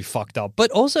 Oh, this would be fucked up.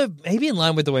 But also maybe in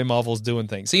line with the way Marvel's doing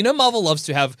things. So, Marvel loves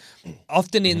to have,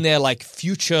 often in their like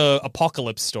future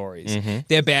apocalypse stories,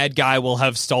 their bad guy will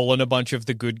have stolen a bunch of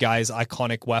the good guy's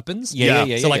iconic weapons.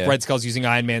 So like Red Skull's using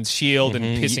Iron Man's shield and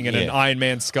pissing in an Iron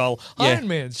Man skull. Iron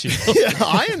Man's shield.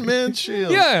 Iron Man's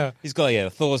shield. Yeah. He's got,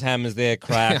 Thor's hammer's there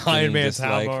cracked. Iron and Man's just,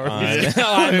 like, hammer. Iron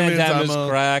Man's hammer's hammer.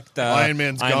 cracked. Iron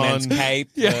Man's gun.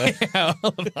 cape.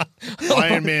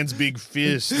 Iron Man's big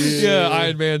fist. Yeah,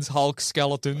 Iron Man's Hulk skeleton.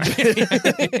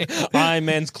 Iron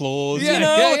Man's claws. Yeah,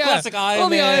 classic Iron All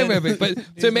Man. the Iron Man bit. But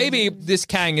so maybe this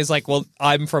Kang is like, well,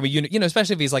 I'm from a unit,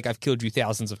 especially if he's like, I've killed you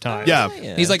thousands of times. Yeah.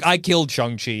 He's like, I killed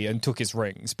Shang-Chi and took his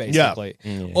rings, basically.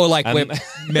 Or like, we're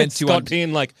meant to... Scott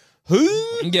being like, who?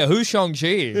 Yeah, who's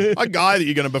Shang-Chi? A guy that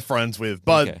you're going to be friends with,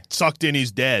 but sucked in,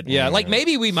 he's dead. Yeah, like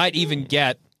maybe we might even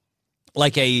get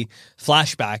like a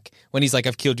flashback when he's like,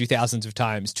 I've killed you thousands of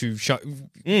times to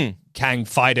Kang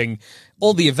fighting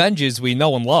all the Avengers we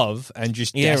know and love and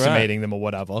just decimating them or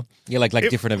whatever. Yeah, like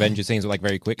different Avengers scenes are like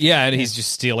very quick. Yeah, and he's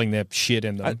just stealing their shit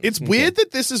in them. It's weird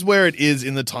that this is where it is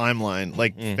in the timeline,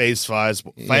 like phase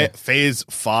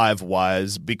 5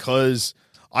 wise, because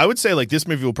I would say like this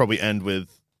movie will probably end with,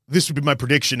 this would be my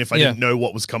prediction if I didn't know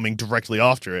what was coming directly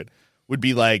after it, would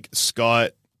be like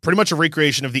Scott, pretty much a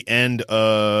recreation of the end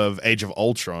of Age of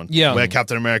Ultron, where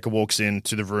Captain America walks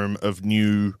into the room of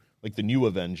the new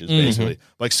Avengers, basically.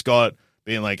 Like Scott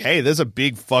being like, hey, there's a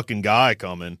big fucking guy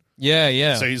coming.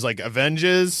 Yeah. So he's like,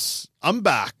 Avengers, I'm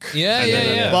back.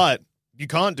 Yeah. But you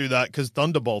can't do that because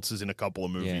Thunderbolts is in a couple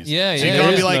of movies. Yeah. So you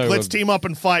can't be like, let's team up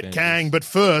and fight Kang, but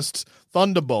first,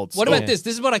 Thunderbolts. What about this?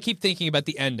 This is what I keep thinking about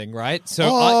the ending, right?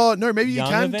 So no, maybe you Young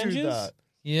can Avengers? do that.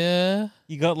 Yeah.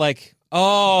 You got like,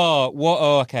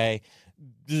 okay.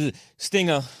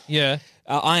 Stinger. Yeah.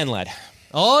 Iron Lad.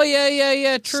 Oh,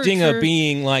 yeah. True. Stinger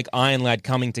being like Iron Lad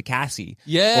coming to Cassie.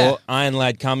 Yeah. Or Iron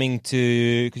Lad coming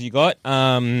to, because you got,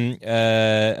 is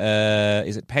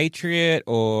it Patriot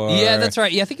or? Yeah, that's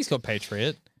right. Yeah, I think he's called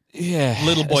Patriot. Yeah.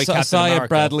 Little boy Captain Isaiah America.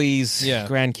 Bradley's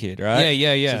grandkid, right?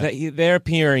 Yeah. So they're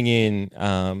appearing in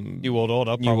New World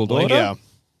Order, New World probably. Order? Yeah.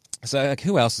 So like,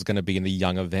 who else is going to be in the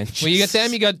Young Avengers? Well, you got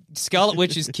them, you got Scarlet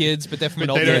Witch's kids, but they're from an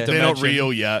They're alternate dimension. not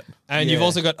real yet. And you've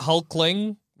also got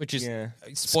Hulkling, which is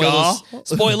Scar?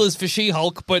 spoilers for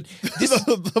She-Hulk, but this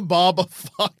the barber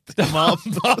fucked him up.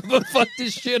 Barber fucked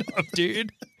his shit up,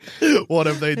 dude. What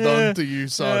have they done to you,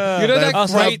 son? You know that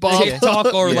great barber-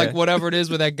 TikTok or like whatever it is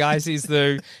where that guy sees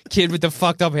the kid with the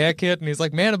fucked up haircut and he's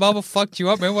like, man, the barber fucked you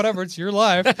up, man, whatever, it's your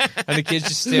life. And the kid's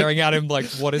just staring at him like,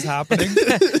 what is happening?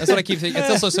 That's what I keep thinking. It's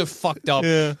also so fucked up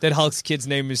that Hulk's kid's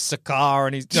name is Sakaar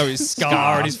and he's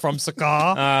Scar and he's from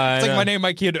Sakaar. It's like my name,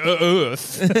 my kid,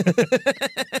 Earth.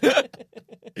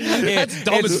 That's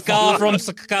dumb as Scar from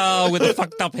Scar with a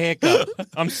fucked up haircut.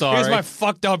 I'm sorry. Here's my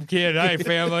fucked up kid. Hey,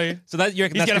 family. So that you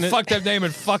reckon He's that's got a fucked up name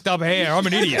and fucked up hair. I'm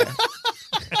an idiot.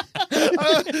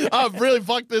 I've really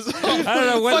fucked this up. I don't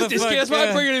know what Fuck the this fuck. kid. That's why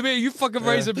I'm bringing him in. You fucking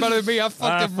raised him better than me. I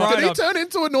fucked him right Did he up. turn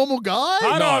into a normal guy?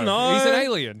 I don't know. He's an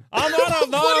alien. I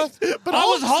don't know. But I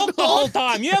was Hulk's Hulk the not. whole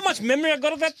time. You know how much memory I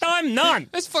got at that time? None.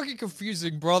 That's fucking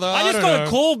confusing, brother. I just don't got know. a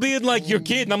call being like your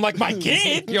kid, and I'm like, my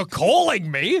kid? You're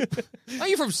calling me? Are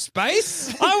you from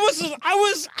space? I wasn't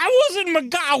my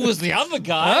guy. I was the other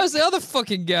guy. I was the other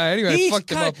fucking guy. Anyway, I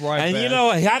fucked him up right And bad. you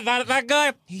know, that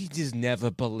guy, he just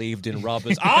never believed in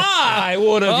rubbers. I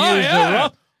would have used the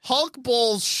rubber. Hulk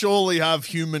balls surely have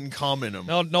human cum in them.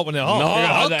 No, not when they're Hulk. No,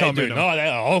 Hulk they come do. in him. No,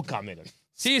 they're all coming in.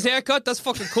 See his haircut? That's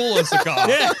fucking cool on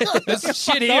Sakaar. That's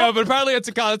shit here, but apparently it's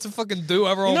Sakaar. That's a fucking do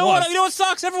everyone You know wants. what? You know what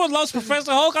sucks? Everyone loves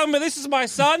Professor Hulk. I mean, this is my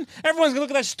son. Everyone's gonna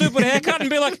look at that stupid haircut and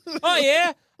be like, "Oh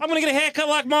yeah, I'm going to get a haircut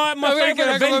like my I'm gonna favorite get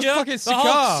a haircut like Avenger, fucking the Hulk's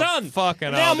Sakaar. son. Fucking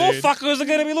And now hell, more dude. fuckers are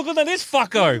going to be looking at this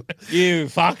fucko. You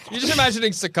fuck. You're just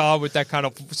imagining Sakaar with that kind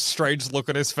of strange look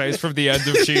on his face from the end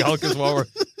of She-Hulk as well.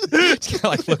 Just kind of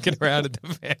like looking around at the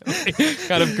family,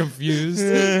 kind of confused.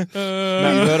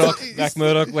 Matt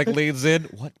Murdock like leads in.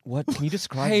 What? Can you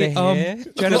describe Hey, the hair?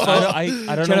 Jennifer. I don't know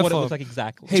what it Jennifer. looks like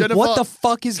exactly. Hey, Jennifer- what the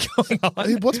fuck is going on?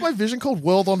 Hey, what's my vision called?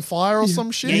 World on Fire or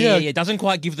some shit? Yeah. It doesn't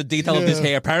quite give the detail of this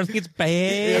hair. Apparently, it's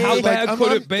bad. How like, bad I'm could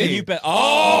not- it be? Can you bet?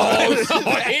 Oh,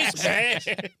 it's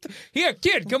bad. Here,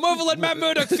 kid, come over, let Matt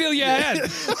Murdock feel your head.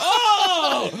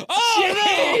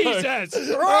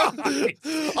 Jesus Christ!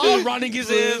 Oh, running his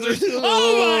ears.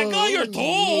 Oh my God, you're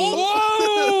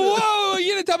tall. Whoa,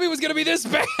 you didn't tell me it was going to be this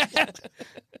bad.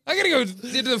 I gotta go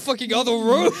into the fucking other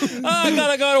room. I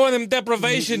gotta go to one of them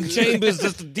deprivation chambers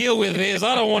just to deal with this.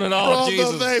 I don't want to know. Oh, Brother,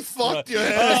 Jesus. they fucked your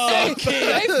head. Oh,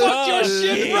 They fucked your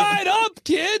shit right up,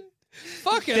 kid.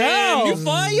 Fucking Damn, hell. you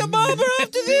fire your barber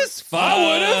after this? I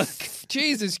would have.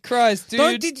 Jesus Christ,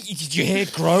 dude. Did your hair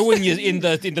grow when you in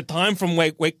the time from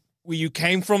where you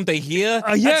came from to here?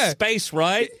 Yeah. That's space,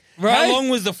 right? Right. How long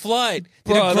was the flight?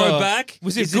 Did it Brother, grow back?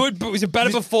 Was it good? Was it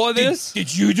better before this?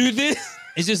 Did you do this?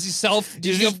 Is this yourself?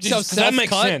 That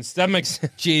makes sense. That makes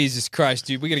sense. Jesus Christ,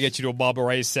 dude. We gotta get you to a barber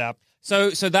ASAP. So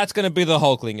that's going to be the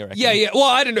Hulkling, you reckon? Yeah. Well,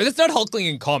 I don't know. That's not Hulkling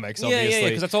in comics, obviously. Yeah,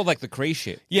 because that's all like the Kree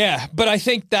shit. Yeah, but I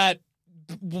think that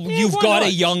you've why got not? a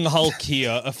young Hulk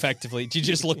here, effectively. Did you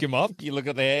just look him up? You look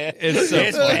at the hair. It's so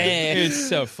It's funny. bad. It's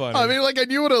so funny. I mean, like, I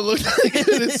knew what it looked like.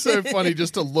 It's so funny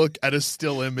just to look at a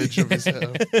still image of his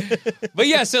hair. But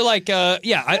yeah, so like,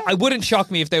 I wouldn't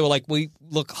shock me if they were like,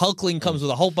 Hulkling comes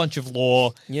with a whole bunch of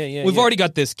lore. Yeah. We've already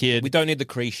got this kid. We don't need the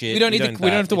Kree shit. We don't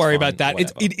have to worry about that.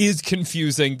 Whatever. It is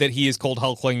confusing that he is called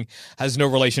Hulkling, has no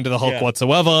relation to the Hulk Yeah.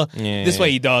 whatsoever. Yeah, This yeah.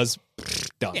 way he does.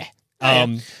 Done. Yeah.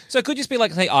 Um, So it could just be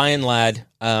like, say, Iron Lad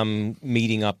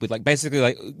meeting up with, like, basically,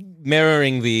 like,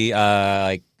 mirroring the,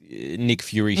 like, Nick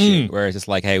Fury shit, where it's just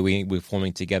like, hey, we're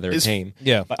forming together a team.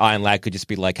 yeah. But Iron Lad could just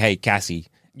be like, hey, Cassie.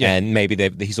 Yeah. And maybe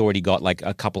he's already got, like,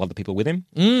 a couple other people with him.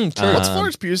 True. What's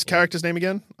Florence Pugh's character's name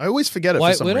again? I always forget it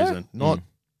White for some Widow? reason. Not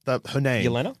that her name.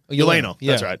 Yelena? Yelena.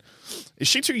 Yeah. That's right. Is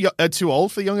she too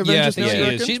old for Young Yeah, I Avengers think now? she you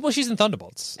is. reckon? She's in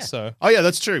Thunderbolts. So Oh yeah,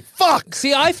 that's true. Fuck.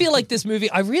 see, I feel like this movie.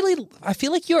 I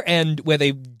feel like your end where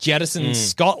they jettison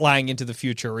Scott Lang into the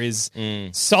future is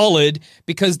solid,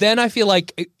 because then I feel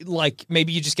like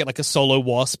maybe you just get like a solo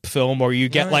Wasp film, or you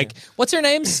get like, what's her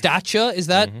name? Stature, is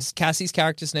that Cassie's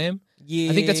character's name?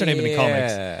 I think that's her name in the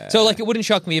comics. So like, it wouldn't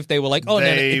shock me if they were like, oh no,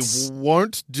 They it's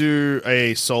won't do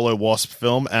a solo Wasp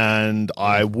film, and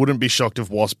I wouldn't be shocked if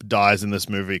Wasp dies in this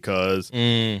movie because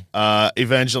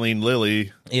Evangeline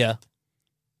Lilly, yeah.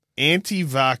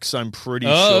 anti-vax, I'm pretty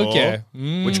Oh, sure, okay.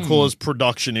 which caused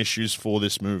production issues for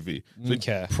this movie. So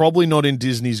Okay. probably not in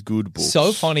Disney's good books.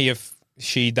 So funny if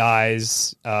she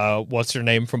dies. What's her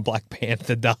name from Black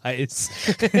Panther dies.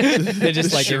 They're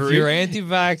just like, Shuri. if you're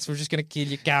anti-vax, we're just gonna kill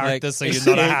your character, Like, so you're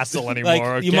not a hassle anymore. Like,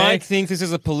 okay? you might think this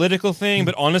is a political thing,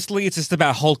 but honestly, it's just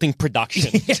about halting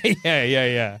production.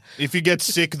 yeah. If you get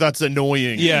sick, that's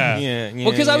annoying. Yeah. Yeah,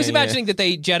 Well, because I was yeah. imagining that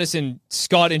they jettison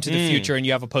Scott into the future, and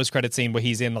you have a post-credit scene where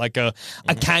he's in like a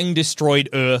Kang-destroyed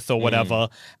Earth or whatever,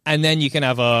 and then you can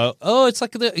have it's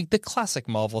like the classic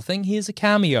Marvel thing. Here's a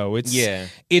cameo.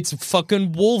 It's fucking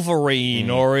Wolverine,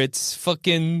 or it's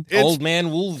fucking Old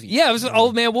Man Wolvie. yeah, it was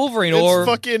Old Man Wolverine, It's or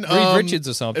fucking Reed Richards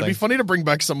or something. It'd be funny to bring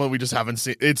back someone we just haven't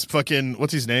seen. It's fucking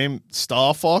what's his name?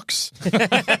 Star Fox.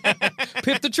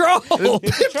 Pip the Troll. Oh,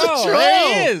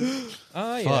 there he is.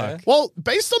 Oh, yeah. Well,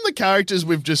 based on the characters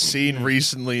we've just seen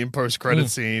recently in post-credit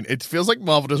scene, it feels like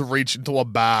Marvel just reach into a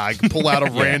bag, pull out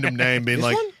a random name, being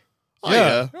like, "Oh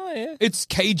yeah, Oh, yeah. It's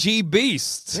KG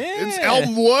Beast. it's El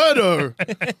Muerto."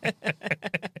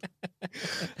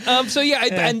 So yeah,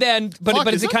 and then but Fuck,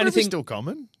 it's is the that kind of movie thing. still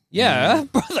coming? Yeah,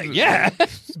 brother. Yeah.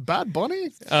 Bad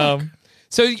Bunny.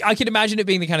 So I can imagine it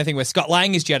being the kind of thing where Scott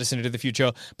Lang is jettisoned into the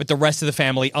future, but the rest of the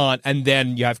family aren't, and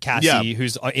then you have Cassie,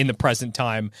 who's in the present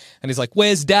time, and he's like,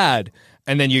 "Where's Dad?"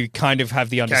 And then you kind of have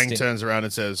the Kang understanding. turns around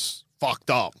and says, "Fucked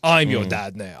up." I'm your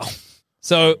dad now.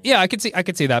 So yeah, I could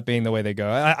see that being the way they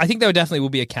go. I think there definitely will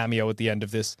be a cameo at the end of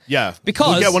this. Yeah,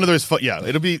 Because- we'll get one of those.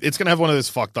 It's gonna have one of those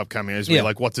fucked up cameos. Where Yeah. you're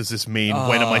like, what does this mean?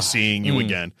 When am I seeing you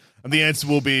again? And the answer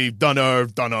will be, dunno.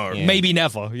 Maybe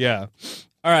never. Yeah.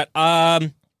 All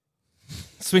right.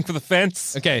 Swing for the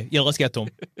fence. Okay. Yeah. Let's get to him.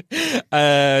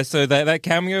 So that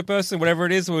cameo person, whatever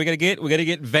it is, we're gonna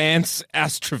get Vance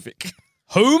Astrovic.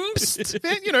 Holmes.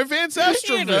 Vance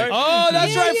Astrovic. Oh,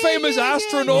 that's right, famous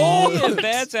astronaut. Yeah,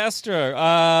 Vance Astro.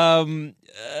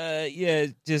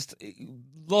 Just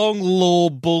long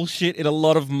lore bullshit in a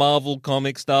lot of Marvel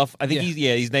comic stuff. I think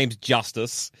his name's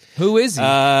Justice. Who is he?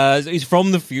 He's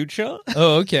from the future.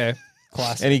 Oh, okay.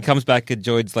 Classic. And he comes back and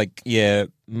joins, like, the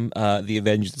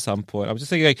Avengers at some point. I was just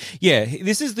thinking, like,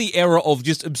 this is the era of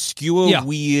just obscure,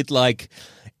 weird, like,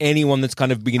 anyone that's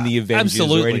kind of been in the Avengers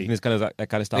or anything that's kind of that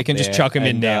kind of stuff. They can just chuck him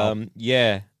in now.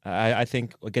 I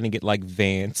think we're going to get, like,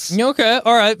 Vance. Okay,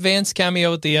 all right. Vance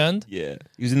cameo at the end. Yeah.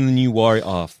 He was in the new Warrior.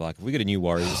 Oh, fuck. If we get a new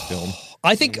Warriors film.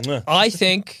 I think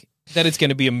that it's going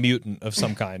to be a mutant of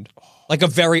some kind. Like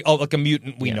a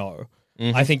mutant we know.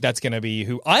 Mm-hmm. I think that's going to be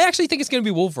who. I actually think it's going to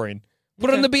be Wolverine. Put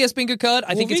it on the BS bingo card.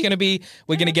 I think it's going to be,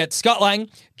 we're going to get Scott Lang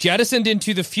jettisoned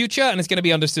into the future, and it's going to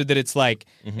be understood that it's like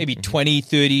maybe 20,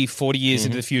 30, 40 years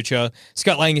into the future.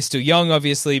 Scott Lang is still young,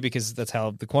 obviously, because that's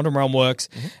how the quantum realm works.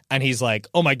 And he's like,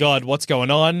 oh my God, what's going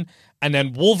on? And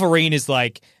then Wolverine is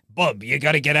like, Bub, you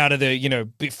got to get out of the,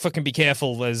 be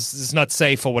careful. It's not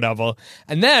safe or whatever.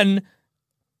 And then,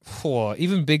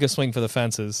 even bigger swing for the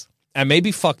fences, and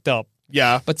maybe fucked up.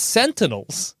 Yeah. But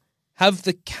Sentinels have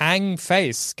the Kang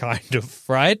face, kind of,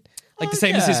 right? Like the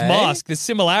same as his mask. There's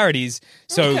similarities.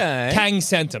 So Kang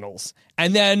Sentinels.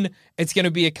 And then it's going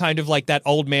to be a kind of like that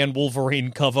old man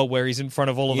Wolverine cover where he's in front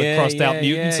of all of the crossed out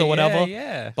mutants or whatever.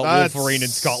 But Wolverine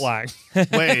and Scott Lang.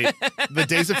 Wait, the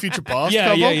Days of Future Past yeah,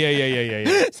 cover?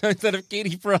 Yeah. So instead of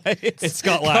Kitty Pryde, it's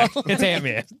Scott Lang. It's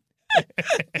Ant-Man.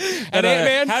 And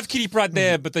Ant-Man? Have Kitty Pryde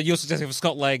there, but then you also just have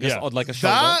Scott Lang on like a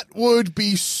shoulder. That would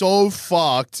be so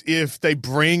fucked if they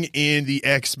bring in the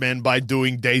X-Men by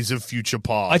doing Days of Future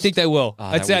Past. I think they will.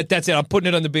 Oh, that's it. I'm putting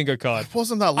it on the bingo card. It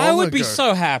wasn't that long ago. I would be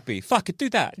so happy. Fuck it, do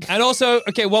that. And also,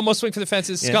 okay, one more swing for the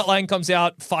fences. Scott Lang comes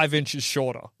out 5 inches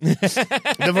shorter.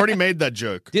 They've already made that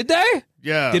joke. Did they?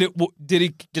 Yeah. Did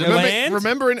it land?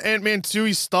 Remember in Ant-Man 2,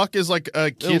 he's stuck as like a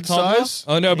kid size?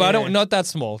 Oh, no, but not that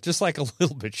small. Just like a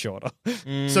little bit shorter.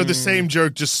 So the same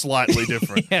joke, just slightly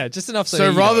different. Yeah, just enough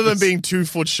so rather than being 2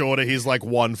 foot shorter, he's like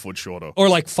 1 foot shorter. Or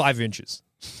like 5 inches.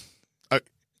 Yeah,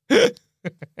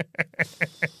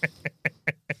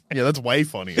 that's way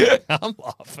funnier. I'm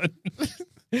laughing.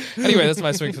 Anyway, that's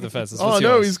my swing for the fences. Oh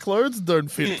no, his clothes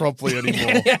don't fit properly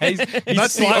anymore. He's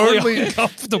that's the only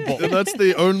uncomfortable. That's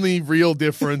the only real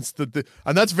difference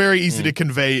and that's very easy to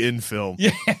convey in film.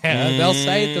 Yeah, they'll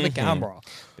say it to the camera.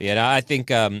 Yeah, I think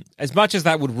as much as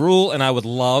that would rule, and I would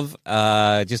love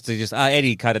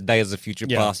any kind of Days of Future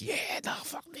Past. Yeah, no,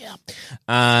 fuck me up.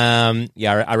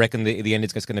 I reckon the end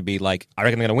is just going to be like, I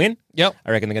reckon they're going to win. Yep.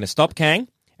 I reckon they're going to stop Kang.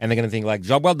 And they're going to think, like,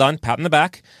 job well done, pat on the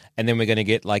back. And then we're going to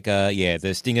get, like,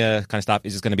 the Stinger kind of stuff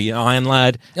is just going to be an Iron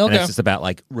Lad. Okay. And it's just about,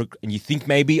 like, and you think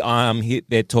maybe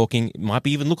they're talking, it might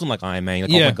be even looking like Iron Man.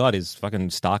 Like, oh, my God, is fucking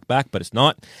Stark back? But it's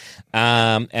not.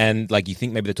 And, like, you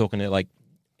think maybe they're talking to, like,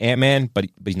 Ant-Man, but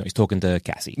he's talking to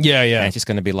Cassie. Yeah. And it's just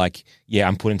going to be like,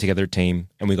 I'm putting together a team,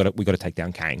 and we got to take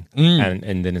down Kang.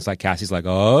 And then it's like Cassie's like,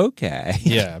 okay.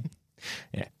 Yeah.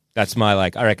 Yeah. That's my,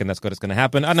 like, I reckon that's what's going to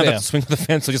happen. I don't know if that's a swing for the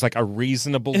fence or just, like, a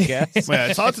reasonable guess. Yeah,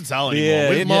 it's hard to tell anymore.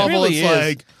 With Marvel, really it's is.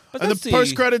 like... And the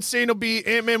post-credit scene will be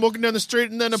Ant-Man walking down the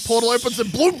street, and then a portal opens and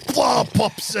bloop, blah,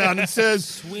 pops out and says...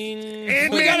 Swing...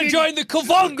 We gotta join the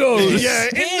Kavongos! Yeah,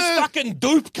 here's fucking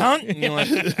dope, cunt! And you're like,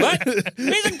 what?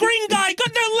 He's a green guy,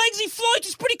 got no legs, he floats,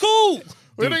 it's pretty cool!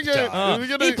 He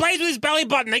plays with his belly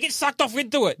button. They get sucked off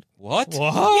into it. What?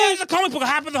 Yeah, it's a comic book. It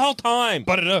happened the whole time.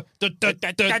 Avengers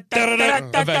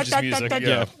music.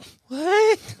 Yeah.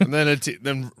 What? And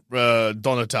then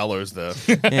Donatello's there.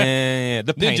 Yeah.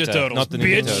 The painter, Ninja Turtles, not the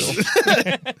Ninja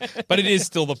Turtle. But it is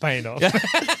still the painter.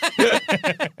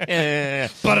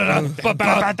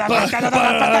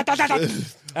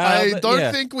 I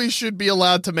don't think we should be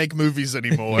allowed to make movies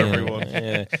anymore, everyone.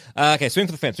 Okay, swing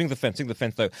for the fence,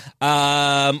 though.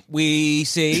 We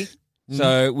see,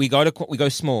 so we go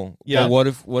small. Yeah.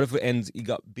 But what if it ends, you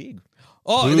got big?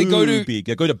 Oh, they go to big.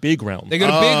 They go to big realm. They go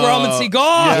to big realm and see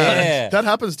God. Yeah. That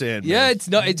happens to him. Yeah, it's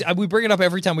not. We bring it up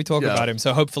every time we talk about him,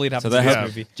 so hopefully it happens in this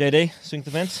movie. JD, swing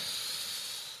the fence.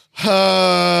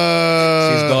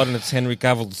 Sees Sees God and it's Henry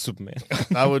Cavill the Superman.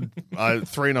 I would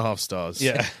 3.5 stars.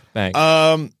 Yeah. Bang.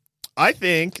 I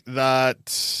think that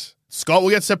Scott will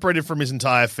get separated from his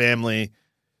entire family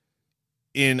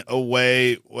in a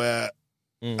way where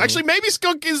actually maybe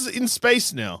Scott is in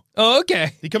space now. Oh,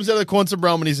 okay. He comes out of the quantum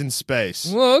realm and he's in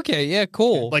space. Well, okay, yeah,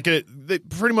 cool. Like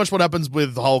pretty much what happens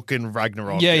with Hulk and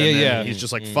Ragnarok. Yeah. He's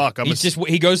just like, fuck.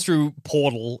 He goes through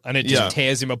portal and it just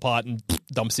tears him apart and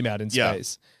dumps him out in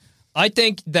space. I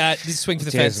think that this swing for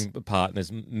the fence apart.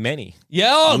 There's many.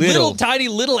 Yeah, little tiny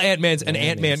Ant-Mans, an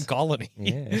Ant-Man colony.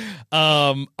 Yeah.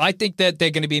 I think that they're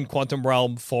going to be in quantum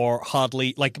realm for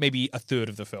hardly, like maybe a third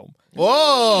of the film.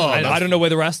 Whoa! I don't know where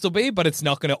the rest will be, but it's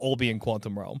not going to all be in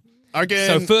quantum realm.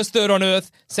 So first third on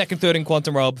Earth, second third in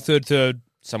Quantum Realm, third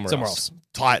somewhere else.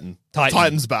 Titan.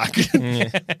 Titan's back.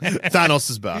 Thanos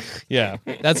is back. Yeah.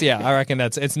 I reckon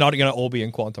it's not going to all be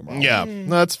in Quantum Realm. Yeah,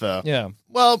 that's fair. Yeah.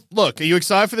 Well, look, are you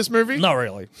excited for this movie? Not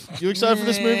really. You excited for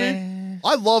this movie?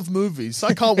 I love movies.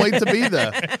 I can't wait to be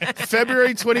there.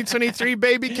 February 2023,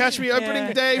 baby. Catch me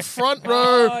opening day, front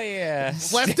row. Oh, yeah.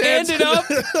 Left hand up.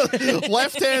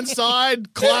 left hand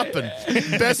side, clapping.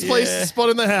 Best place to spot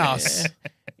in the house.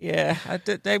 Yeah.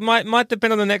 They might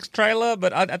depend on the next trailer,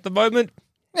 but at the moment,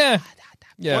 Yeah.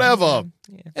 Whatever.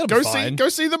 It'll Go be fine.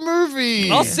 see the movie.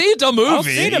 I'll see the movie. I'll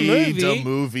see the movie. The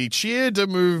movie. Cheer the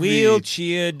movie. We'll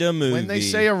cheer the movie. When they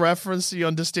say a reference, you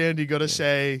understand. You got to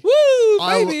say, Woo,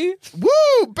 baby.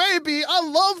 "Woo, baby! I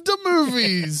love the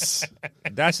movies."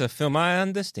 That's a film I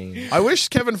understand. I wish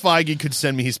Kevin Feige could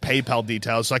send me his PayPal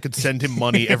details so I could send him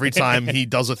money every time he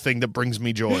does a thing that brings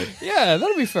me joy. Yeah,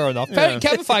 that'll be fair enough.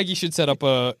 Kevin Feige should set up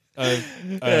a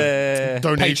Donation.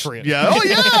 Patreon. Yeah. Oh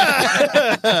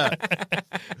yeah.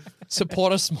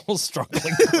 Support a small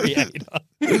struggling creator.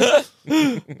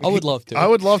 I would love to. I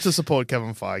would love to support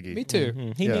Kevin Feige. Me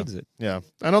too. He needs it. Yeah.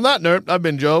 And on that note, I've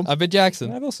been Joe. I've been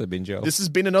Jackson. I've also been Joe. This has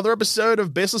been another episode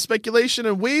of Baseless Speculation,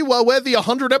 and we're the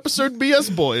 100 episode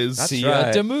BS boys. That's See you right.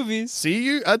 at the movies. See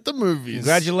you at the movies.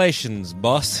 Congratulations,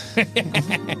 boss.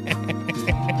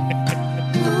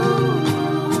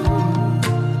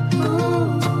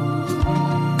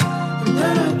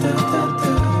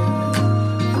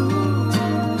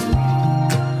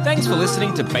 Thanks for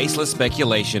listening to Baseless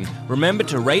Speculation. Remember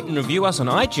to rate and review us on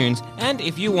iTunes, and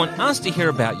if you want us to hear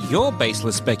about your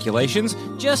baseless speculations,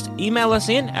 just email us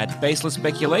in at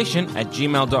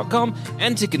baselesspeculation@gmail.com,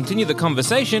 and to continue the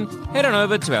conversation, head on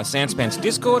over to our Sans Pants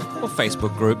Discord or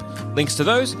Facebook group. Links to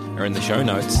those are in the show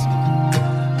notes.